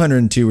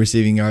 202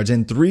 receiving yards,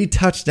 and 3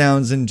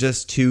 touchdowns in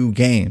just 2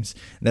 games.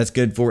 That's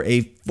good for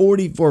a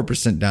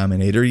 44%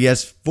 dominator.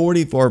 Yes,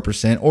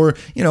 44%, or,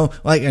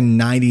 like a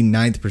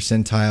 99th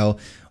percentile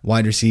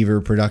wide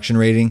receiver production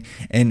rating,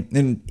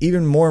 and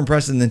even more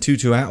impressive than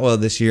Tutu Atwell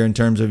this year in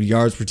terms of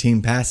yards per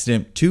team pass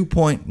attempt,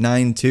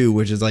 2.92,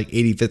 which is like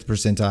 85th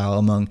percentile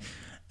among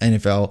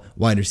NFL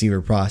wide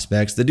receiver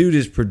prospects. The dude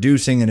is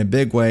producing in a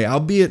big way,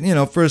 albeit,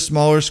 for a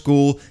smaller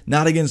school,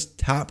 not against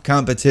top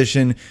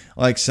competition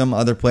like some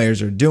other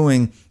players are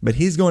doing, but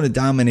he's going to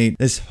dominate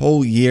this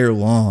whole year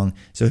long.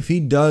 So if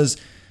he does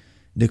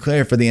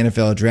declare for the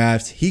NFL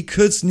draft, he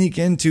could sneak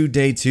into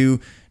day 2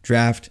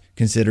 draft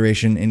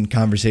consideration in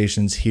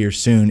conversations here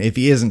soon if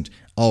he isn't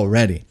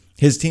already.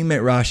 His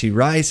teammate Rashee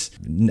Rice,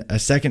 a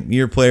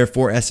second-year player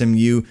for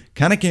SMU,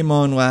 kind of came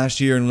on last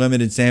year in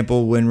limited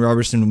sample when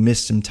Robertson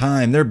missed some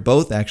time. They're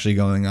both actually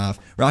going off.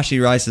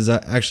 Rashee Rice is I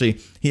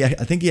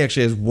think he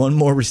actually has 1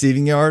 more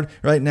receiving yard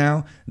right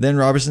now than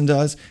Robertson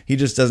does. He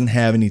just doesn't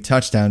have any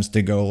touchdowns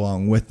to go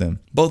along with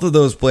them. Both of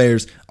those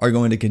players are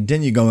going to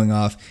continue going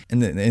off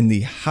in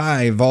the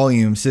high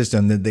volume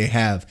system that they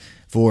have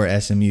for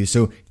SMU.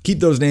 So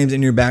keep those names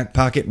in your back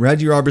pocket.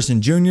 Reggie Roberson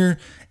Jr.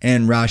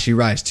 and Rashee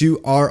Rice.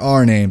 2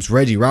 RR names.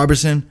 Reggie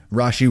Roberson,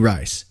 Rashee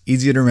Rice.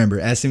 Easy to remember.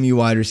 SMU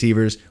wide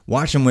receivers.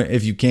 Watch them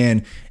if you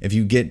can. If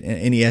you get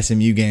any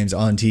SMU games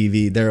on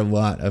TV, they're a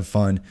lot of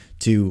fun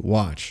to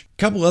watch. A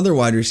couple other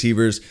wide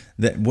receivers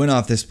that went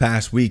off this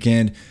past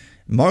weekend.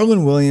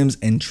 Marlon Williams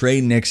and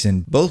Trey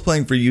Nixon, both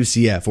playing for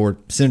UCF or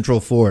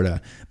Central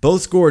Florida,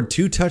 both scored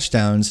 2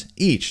 touchdowns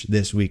each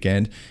this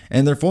weekend,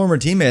 and their former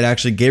teammate,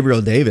 actually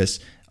Gabriel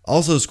Davis,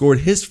 also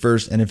scored his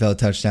first NFL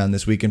touchdown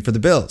this weekend for the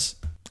Bills.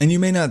 And you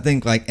may not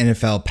think like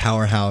NFL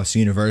powerhouse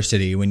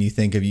university when you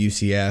think of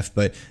UCF,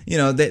 but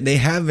they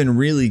have been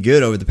really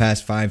good over the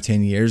past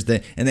 5-10 years.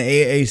 And the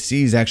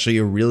AAC is actually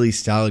a really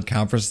solid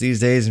conference these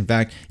days. In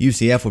fact,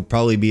 UCF would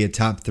probably be a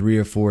top 3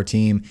 or 4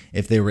 team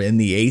if they were in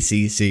the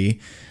ACC.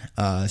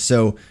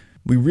 So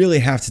we really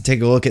have to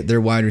take a look at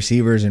their wide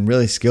receivers and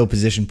really skill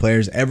position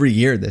players every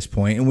year at this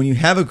point. And when you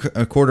have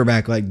a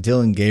quarterback like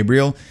Dylan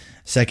Gabriel,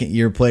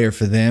 second-year player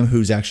for them,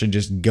 who's actually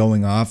just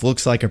going off,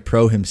 looks like a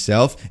pro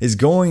himself, is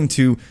going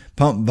to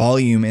pump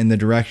volume in the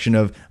direction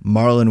of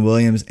Marlon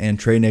Williams and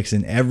Trey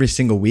Nixon every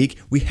single week.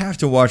 We have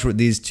to watch what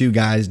these 2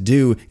 guys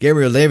do.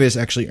 Gabriel Davis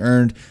actually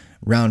earned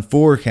round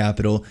 4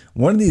 capital.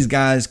 One of these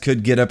guys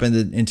could get up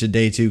into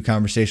day 2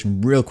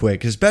 conversation real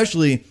quick,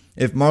 especially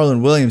if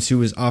Marlon Williams, who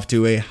was off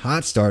to a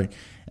hot start,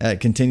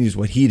 continues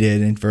what he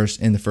did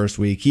in the first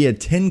week. He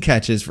had 10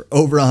 catches for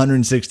over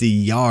 160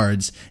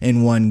 yards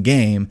in 1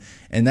 game,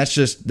 and that's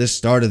just the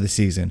start of the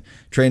season.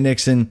 Trey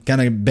Nixon kind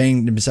of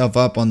banged himself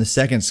up on the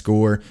second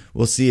score.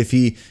 We'll see if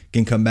he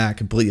can come back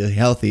completely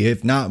healthy.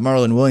 If not,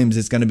 Marlon Williams,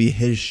 it's going to be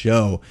his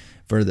show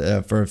for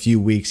a few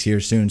weeks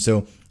here soon.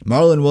 So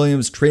Marlon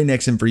Williams, Trey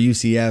Nixon for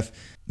UCF.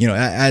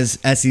 As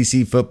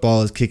SEC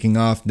football is kicking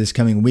off this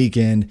coming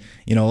weekend,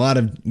 a lot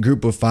of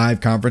group of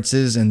 5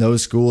 conferences, and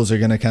those schools are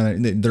going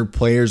to their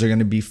players are going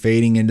to be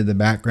fading into the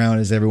background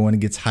as everyone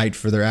gets hyped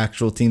for their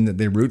actual team that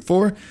they root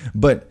for.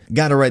 But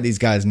got to write these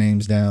guys'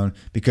 names down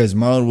because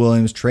Marlon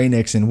Williams, Trey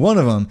Nixon, one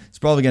of them is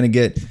probably going to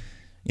get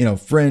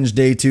fringe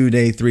day 2,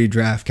 day 3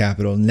 draft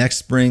capital next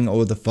spring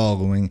or the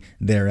following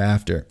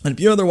thereafter. And a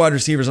few other wide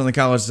receivers on the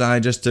college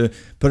side, just to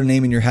put a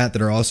name in your hat,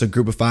 that are also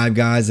group of 5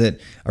 guys that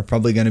are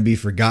probably going to be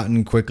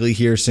forgotten quickly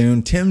here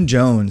soon. Tim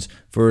Jones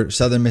for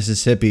Southern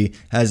Mississippi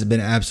has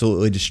been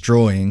absolutely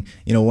destroying.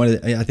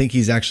 I think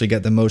he's actually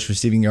got the most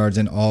receiving yards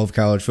in all of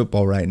college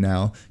football right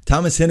now.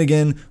 Thomas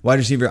Hennigan, wide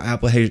receiver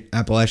at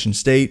Appalachian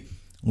State.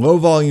 Low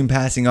volume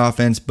passing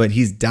offense, but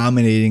he's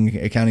dominating,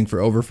 accounting for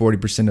over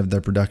 40% of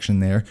their production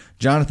there.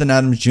 Jonathan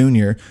Adams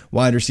Jr.,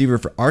 wide receiver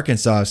for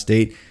Arkansas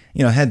State,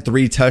 had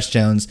 3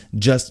 touchdowns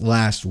just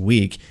last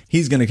week.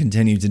 He's going to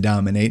continue to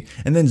dominate.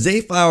 And then Zay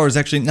Flowers,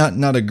 actually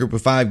not a group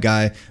of 5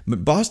 guy,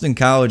 but Boston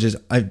College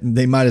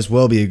they might as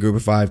well be a group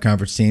of 5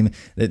 conference team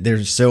that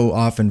they're so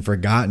often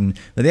forgotten.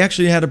 But they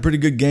actually had a pretty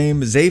good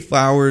game. Zay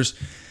Flowers,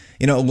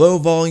 low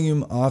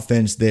volume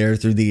offense there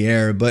through the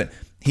air, but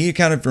he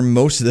accounted for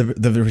most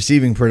of the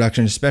receiving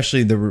production,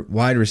 especially the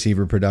wide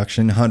receiver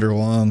production. Hunter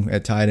Long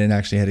at tight end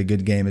actually had a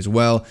good game as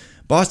well.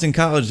 Boston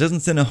College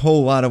doesn't send a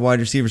whole lot of wide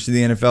receivers to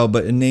the NFL,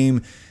 but a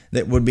name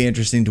that would be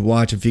interesting to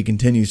watch if he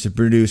continues to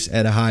produce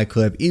at a high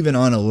clip, even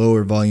on a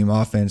lower volume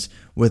offense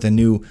with a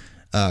new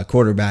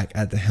quarterback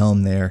at the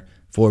helm there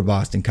for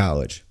Boston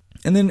College.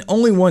 And then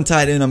only one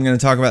tight end I'm going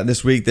to talk about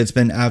this week that's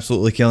been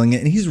absolutely killing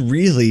it, and he's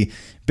really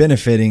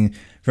benefiting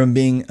from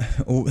being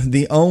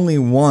the only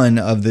one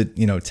of the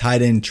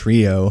tight end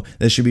trio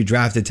that should be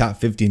drafted top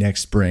 50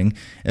 next spring.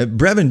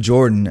 Brevin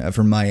Jordan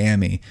from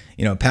Miami.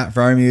 Pat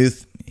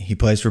Freiermuth, he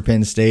plays for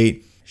Penn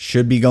State,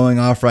 should be going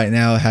off right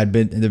now had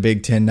the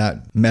Big Ten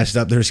not messed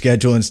up their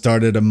schedule and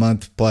started a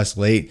month plus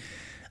late.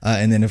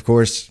 And then, of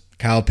course,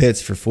 Kyle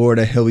Pitts for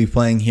Florida. He'll be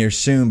playing here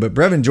soon. But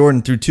Brevin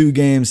Jordan, through 2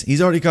 games,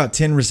 he's already caught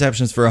 10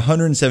 receptions for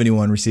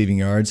 171 receiving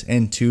yards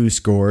and 2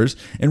 scores.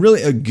 And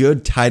really a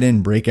good tight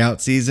end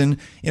breakout season.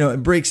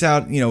 It breaks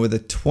out, with a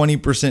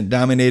 20%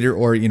 dominator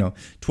or,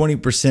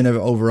 20% of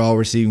overall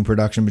receiving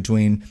production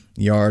between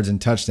yards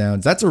and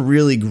touchdowns. That's a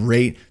really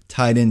great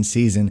tight end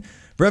season.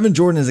 Brevin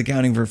Jordan is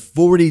accounting for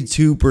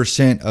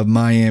 42% of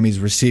Miami's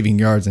receiving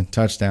yards and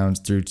touchdowns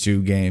through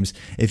 2 games.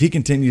 If he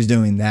continues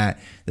doing that,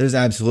 there's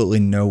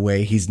absolutely no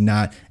way he's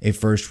not a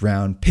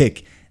first-round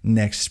pick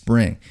next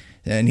spring.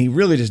 And he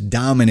really just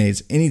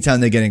dominates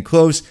anytime they get in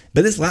close.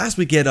 But this last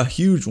week, he had a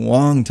huge,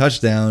 long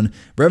touchdown.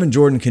 Brevin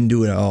Jordan can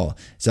do it all.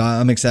 So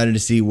I'm excited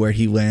to see where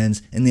he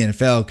lands in the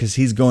NFL because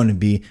he's going to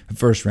be a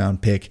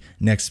first-round pick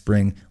next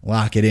spring.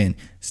 Lock it in.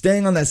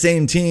 Staying on that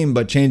same team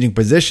but changing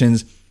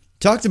positions,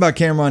 talked about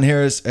Cameron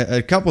Harris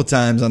a couple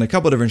times on a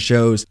couple different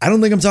shows. I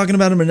don't think I'm talking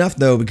about him enough,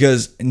 though,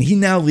 because he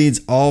now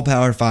leads all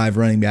Power 5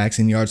 running backs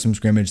in yards from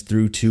scrimmage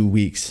through 2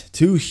 weeks.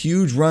 2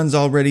 huge runs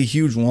already,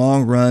 huge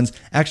long runs.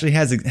 Actually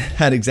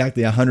had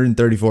exactly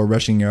 134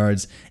 rushing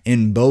yards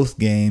in both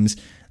games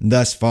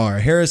thus far.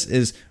 Harris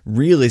is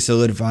really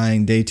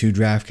solidifying day 2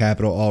 draft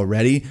capital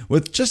already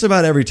with just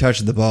about every touch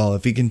of the ball.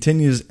 If he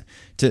continues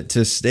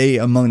to stay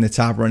among the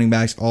top running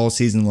backs all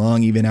season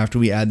long, even after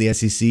we add the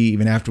SEC,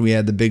 even after we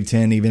add the Big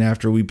Ten, even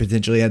after we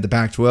potentially add the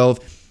Pac-12,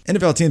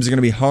 NFL teams are going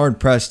to be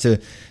hard-pressed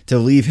to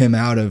leave him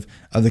out of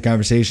the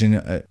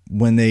conversation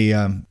when they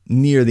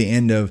near the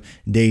end of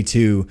day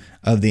 2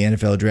 of the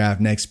NFL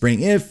draft next spring,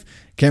 if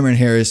Cameron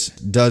Harris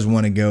does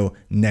want to go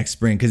next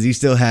spring, because he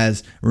still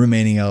has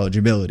remaining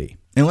eligibility.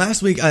 And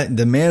last week,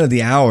 the man of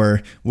the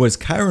hour was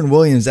Kyron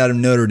Williams out of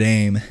Notre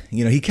Dame.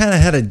 He kind of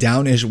had a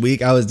downish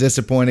week. I was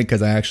disappointed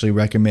because I actually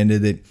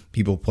recommended that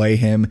people play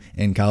him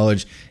in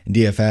college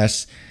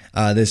DFS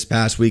this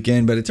past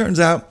weekend. But it turns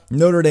out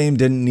Notre Dame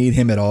didn't need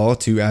him at all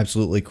to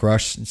absolutely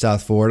crush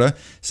South Florida.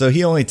 So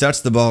he only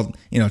touched the ball,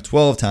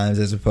 12 times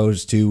as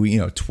opposed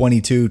to,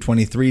 22,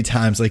 23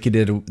 times like he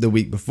did the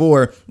week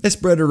before. They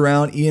spread it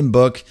around. Ian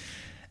Book,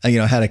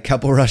 had a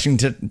couple rushing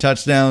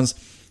touchdowns.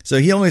 So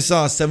he only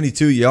saw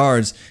 72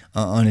 yards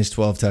on his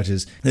 12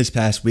 touches this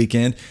past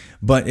weekend,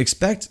 but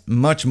expect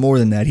much more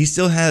than that. He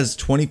still has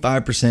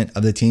 25%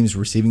 of the team's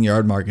receiving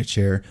yard market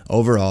share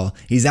overall.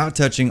 He's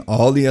out-touching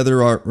all the other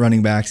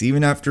running backs,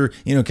 even after,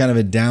 kind of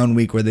a down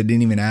week where they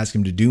didn't even ask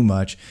him to do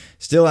much.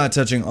 Still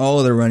out-touching all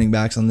other running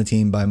backs on the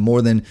team by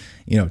more than,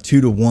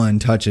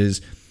 2-to-1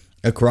 touches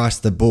across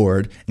the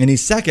board, and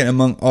he's second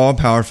among all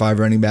Power 5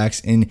 running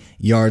backs in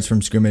yards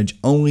from scrimmage,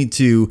 only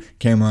to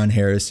Cameron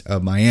Harris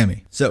of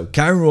Miami. So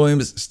Kyron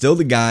Williams, still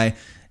the guy.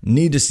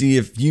 Need to see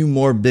a few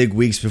more big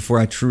weeks before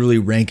I truly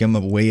rank him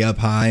way up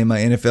high in my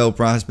NFL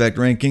prospect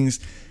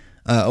rankings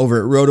over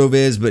at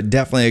RotoViz, but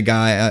definitely a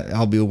guy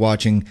I'll be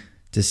watching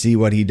to see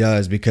what he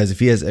does, because if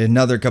he has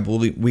another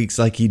couple of weeks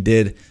like he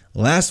did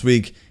last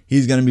week,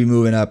 he's going to be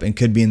moving up and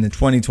could be in the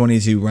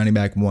 2022 running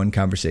back 1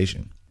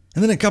 conversation.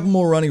 And then a couple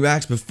more running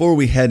backs before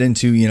we head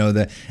into,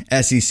 the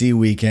SEC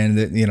weekend.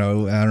 That,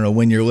 I don't know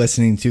when you're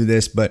listening to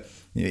this, but,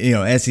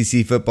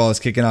 SEC football is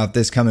kicking off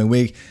this coming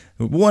week.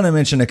 I want to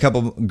mention a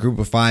couple group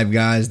of 5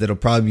 guys that'll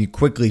probably be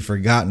quickly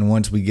forgotten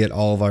once we get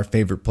all of our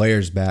favorite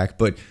players back.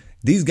 But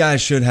these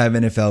guys should have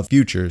NFL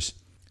futures.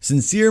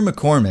 Sincere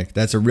McCormick,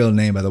 that's a real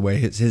name, by the way.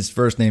 His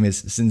first name is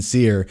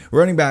Sincere,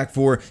 running back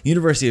for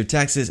University of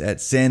Texas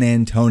at San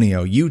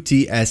Antonio,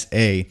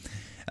 UTSA.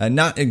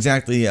 Not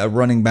exactly a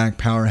running back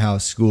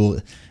powerhouse school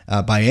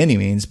by any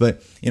means,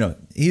 but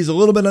he's a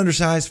little bit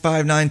undersized,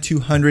 5'9",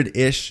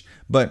 200-ish,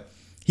 but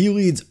he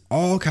leads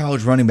all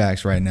college running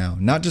backs right now.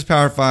 Not just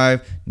Power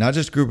 5, not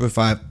just Group of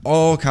 5,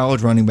 all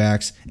college running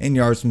backs in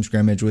yards from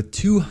scrimmage with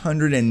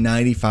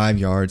 295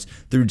 yards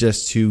through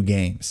just 2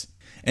 games.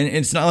 And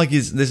it's not like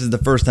this is the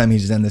first time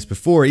he's done this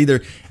before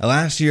either.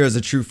 Last year as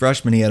a true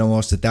freshman, he had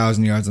almost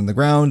 1,000 yards on the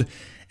ground,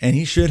 and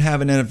he should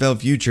have an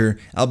NFL future,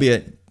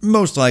 albeit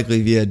most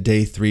likely via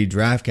day 3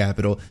 draft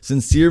capital.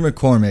 Sincere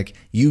McCormick,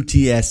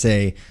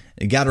 UTSA.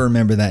 You got to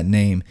remember that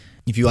name.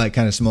 If you like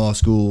kind of small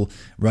school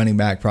running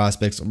back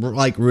prospects,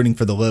 like rooting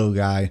for the little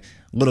guy,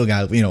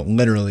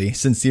 literally,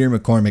 Sincere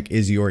McCormick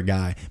is your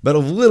guy. But a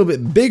little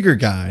bit bigger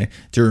guy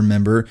to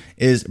remember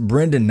is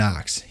Brendan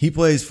Knox. He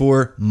plays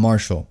for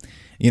Marshall.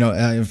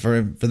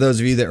 For those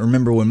of you that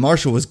remember when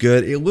Marshall was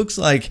good, it looks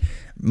like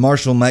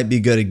Marshall might be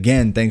good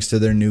again thanks to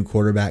their new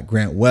quarterback,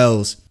 Grant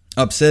Wells.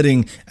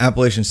 Upsetting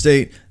Appalachian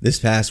State this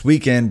past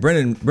weekend,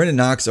 Brendan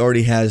Knox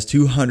already has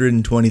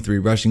 223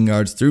 rushing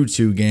yards through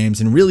 2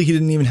 games, and really he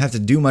didn't even have to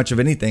do much of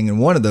anything in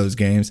one of those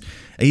games.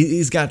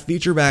 He's got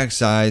feature back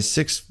size,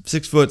 6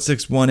 foot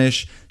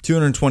 6'1"-ish,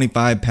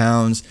 225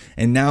 pounds,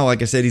 and now,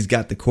 like I said, he's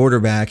got the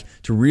quarterback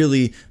to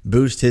really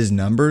boost his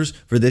numbers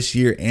for this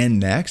year and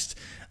next.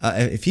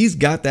 If he's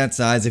got that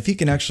size, if he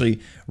can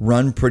actually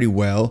run pretty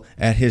well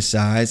at his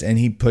size and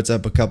he puts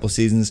up a couple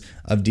seasons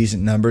of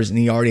decent numbers and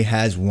he already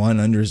has one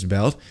under his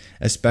belt,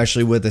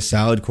 especially with a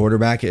solid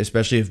quarterback,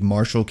 especially if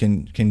Marshall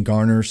can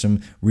garner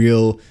some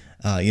real,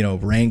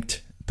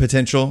 ranked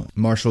potential.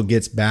 Marshall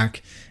gets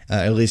back,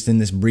 at least in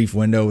this brief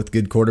window with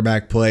good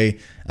quarterback play,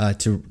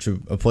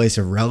 to a place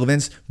of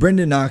relevance.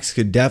 Brendan Knox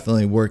could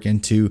definitely work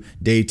into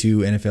day 2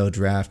 NFL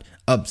draft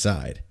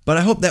upside. But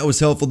I hope that was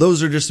helpful.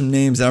 Those are just some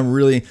names that I'm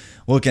really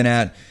looking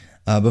at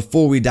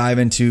before we dive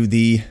into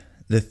the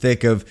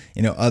thick of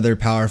other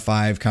Power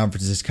 5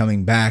 conferences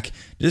coming back.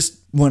 Just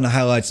want to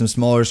highlight some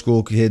smaller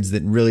school kids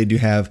that really do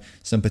have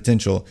some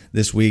potential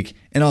this week,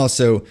 and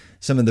also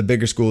some of the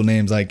bigger school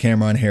names like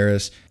Cameron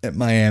Harris at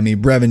Miami,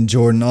 Brevin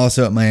Jordan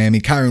also at Miami,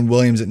 Kyron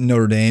Williams at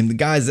Notre Dame, the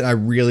guys that I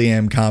really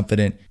am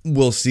confident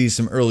will see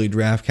some early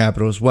draft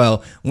capital as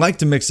well. I like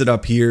to mix it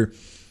up here,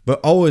 but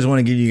always want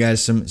to give you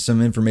guys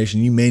some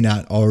information you may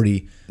not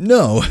already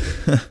know.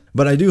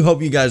 But I do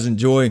hope you guys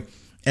enjoy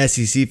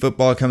SEC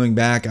football coming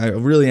back. I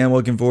really am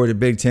looking forward to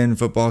Big Ten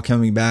football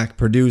coming back.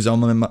 Purdue's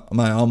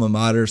my alma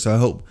mater, so I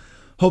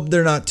hope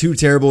they're not too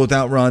terrible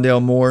without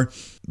Rondale Moore.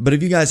 But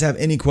if you guys have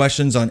any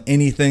questions on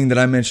anything that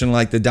I mentioned,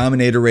 like the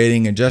Dominator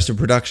rating, adjusted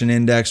production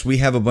index, we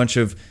have a bunch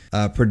of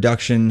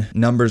production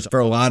numbers for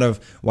a lot of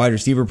wide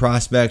receiver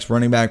prospects,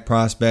 running back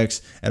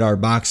prospects at our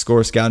box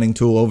score scouting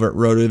tool over at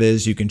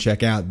RotoViz. You can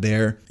check out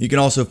there. You can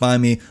also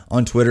find me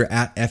on Twitter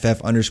at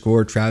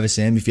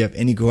 @FF_TravisM if you have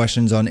any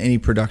questions on any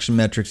production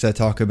metrics I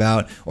talk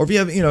about, or if you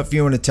have, if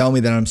you want to tell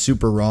me that I'm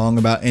super wrong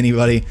about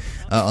anybody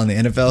on the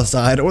NFL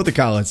side or the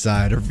college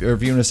side, or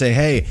if you want to say,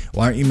 hey,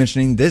 why aren't you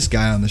mentioning this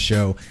guy on the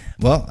show?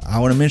 Well, I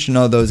want to mention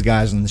all those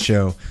guys on the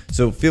show.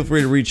 So feel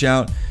free to reach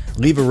out,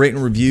 leave a rate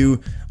and review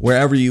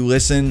wherever you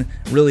listen.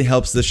 Really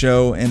helps the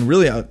show. And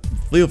really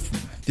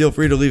feel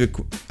free to leave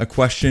a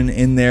question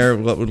in there.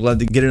 Would love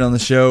to get it on the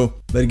show.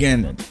 But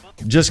again,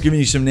 just giving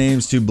you some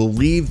names to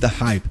believe the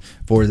hype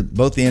for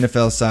both the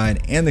NFL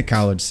side and the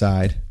college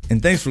side.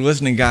 And thanks for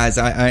listening, guys.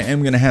 I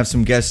am going to have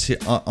some guests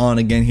on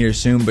again here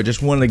soon, but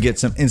just wanted to get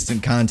some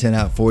instant content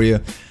out for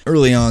you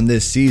early on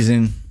this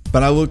season.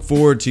 But I look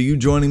forward to you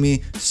joining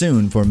me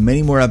soon for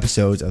many more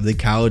episodes of the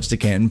College to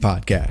Canton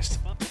podcast.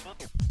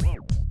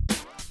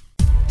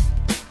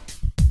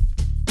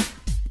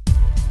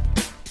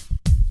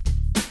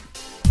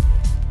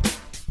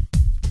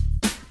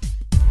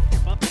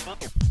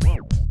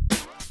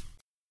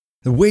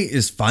 The wait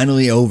is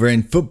finally over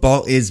and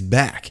football is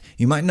back.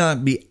 You might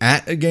not be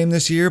at a game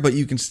this year, but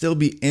you can still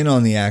be in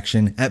on the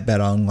action at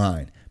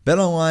BetOnline.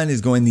 BetOnline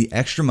is going the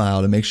extra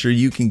mile to make sure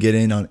you can get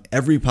in on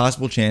every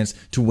possible chance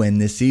to win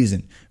this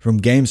season. From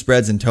game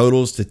spreads and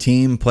totals to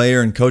team, player,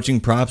 and coaching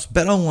props,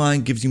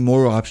 BetOnline gives you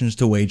more options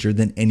to wager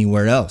than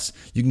anywhere else.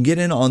 You can get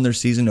in on their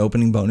season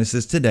opening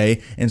bonuses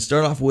today and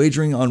start off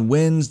wagering on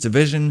wins,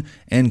 division,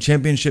 and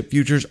championship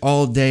futures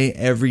all day,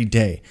 every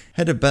day.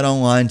 Head to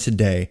BetOnline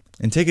today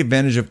and take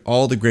advantage of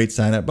all the great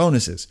sign-up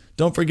bonuses.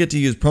 Don't forget to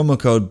use promo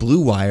code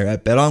BLUEWIRE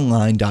at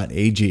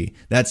betonline.ag.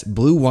 That's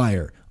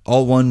BLUEWIRE,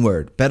 all one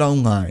word.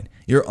 BetOnline,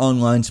 your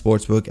online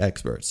sportsbook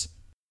experts.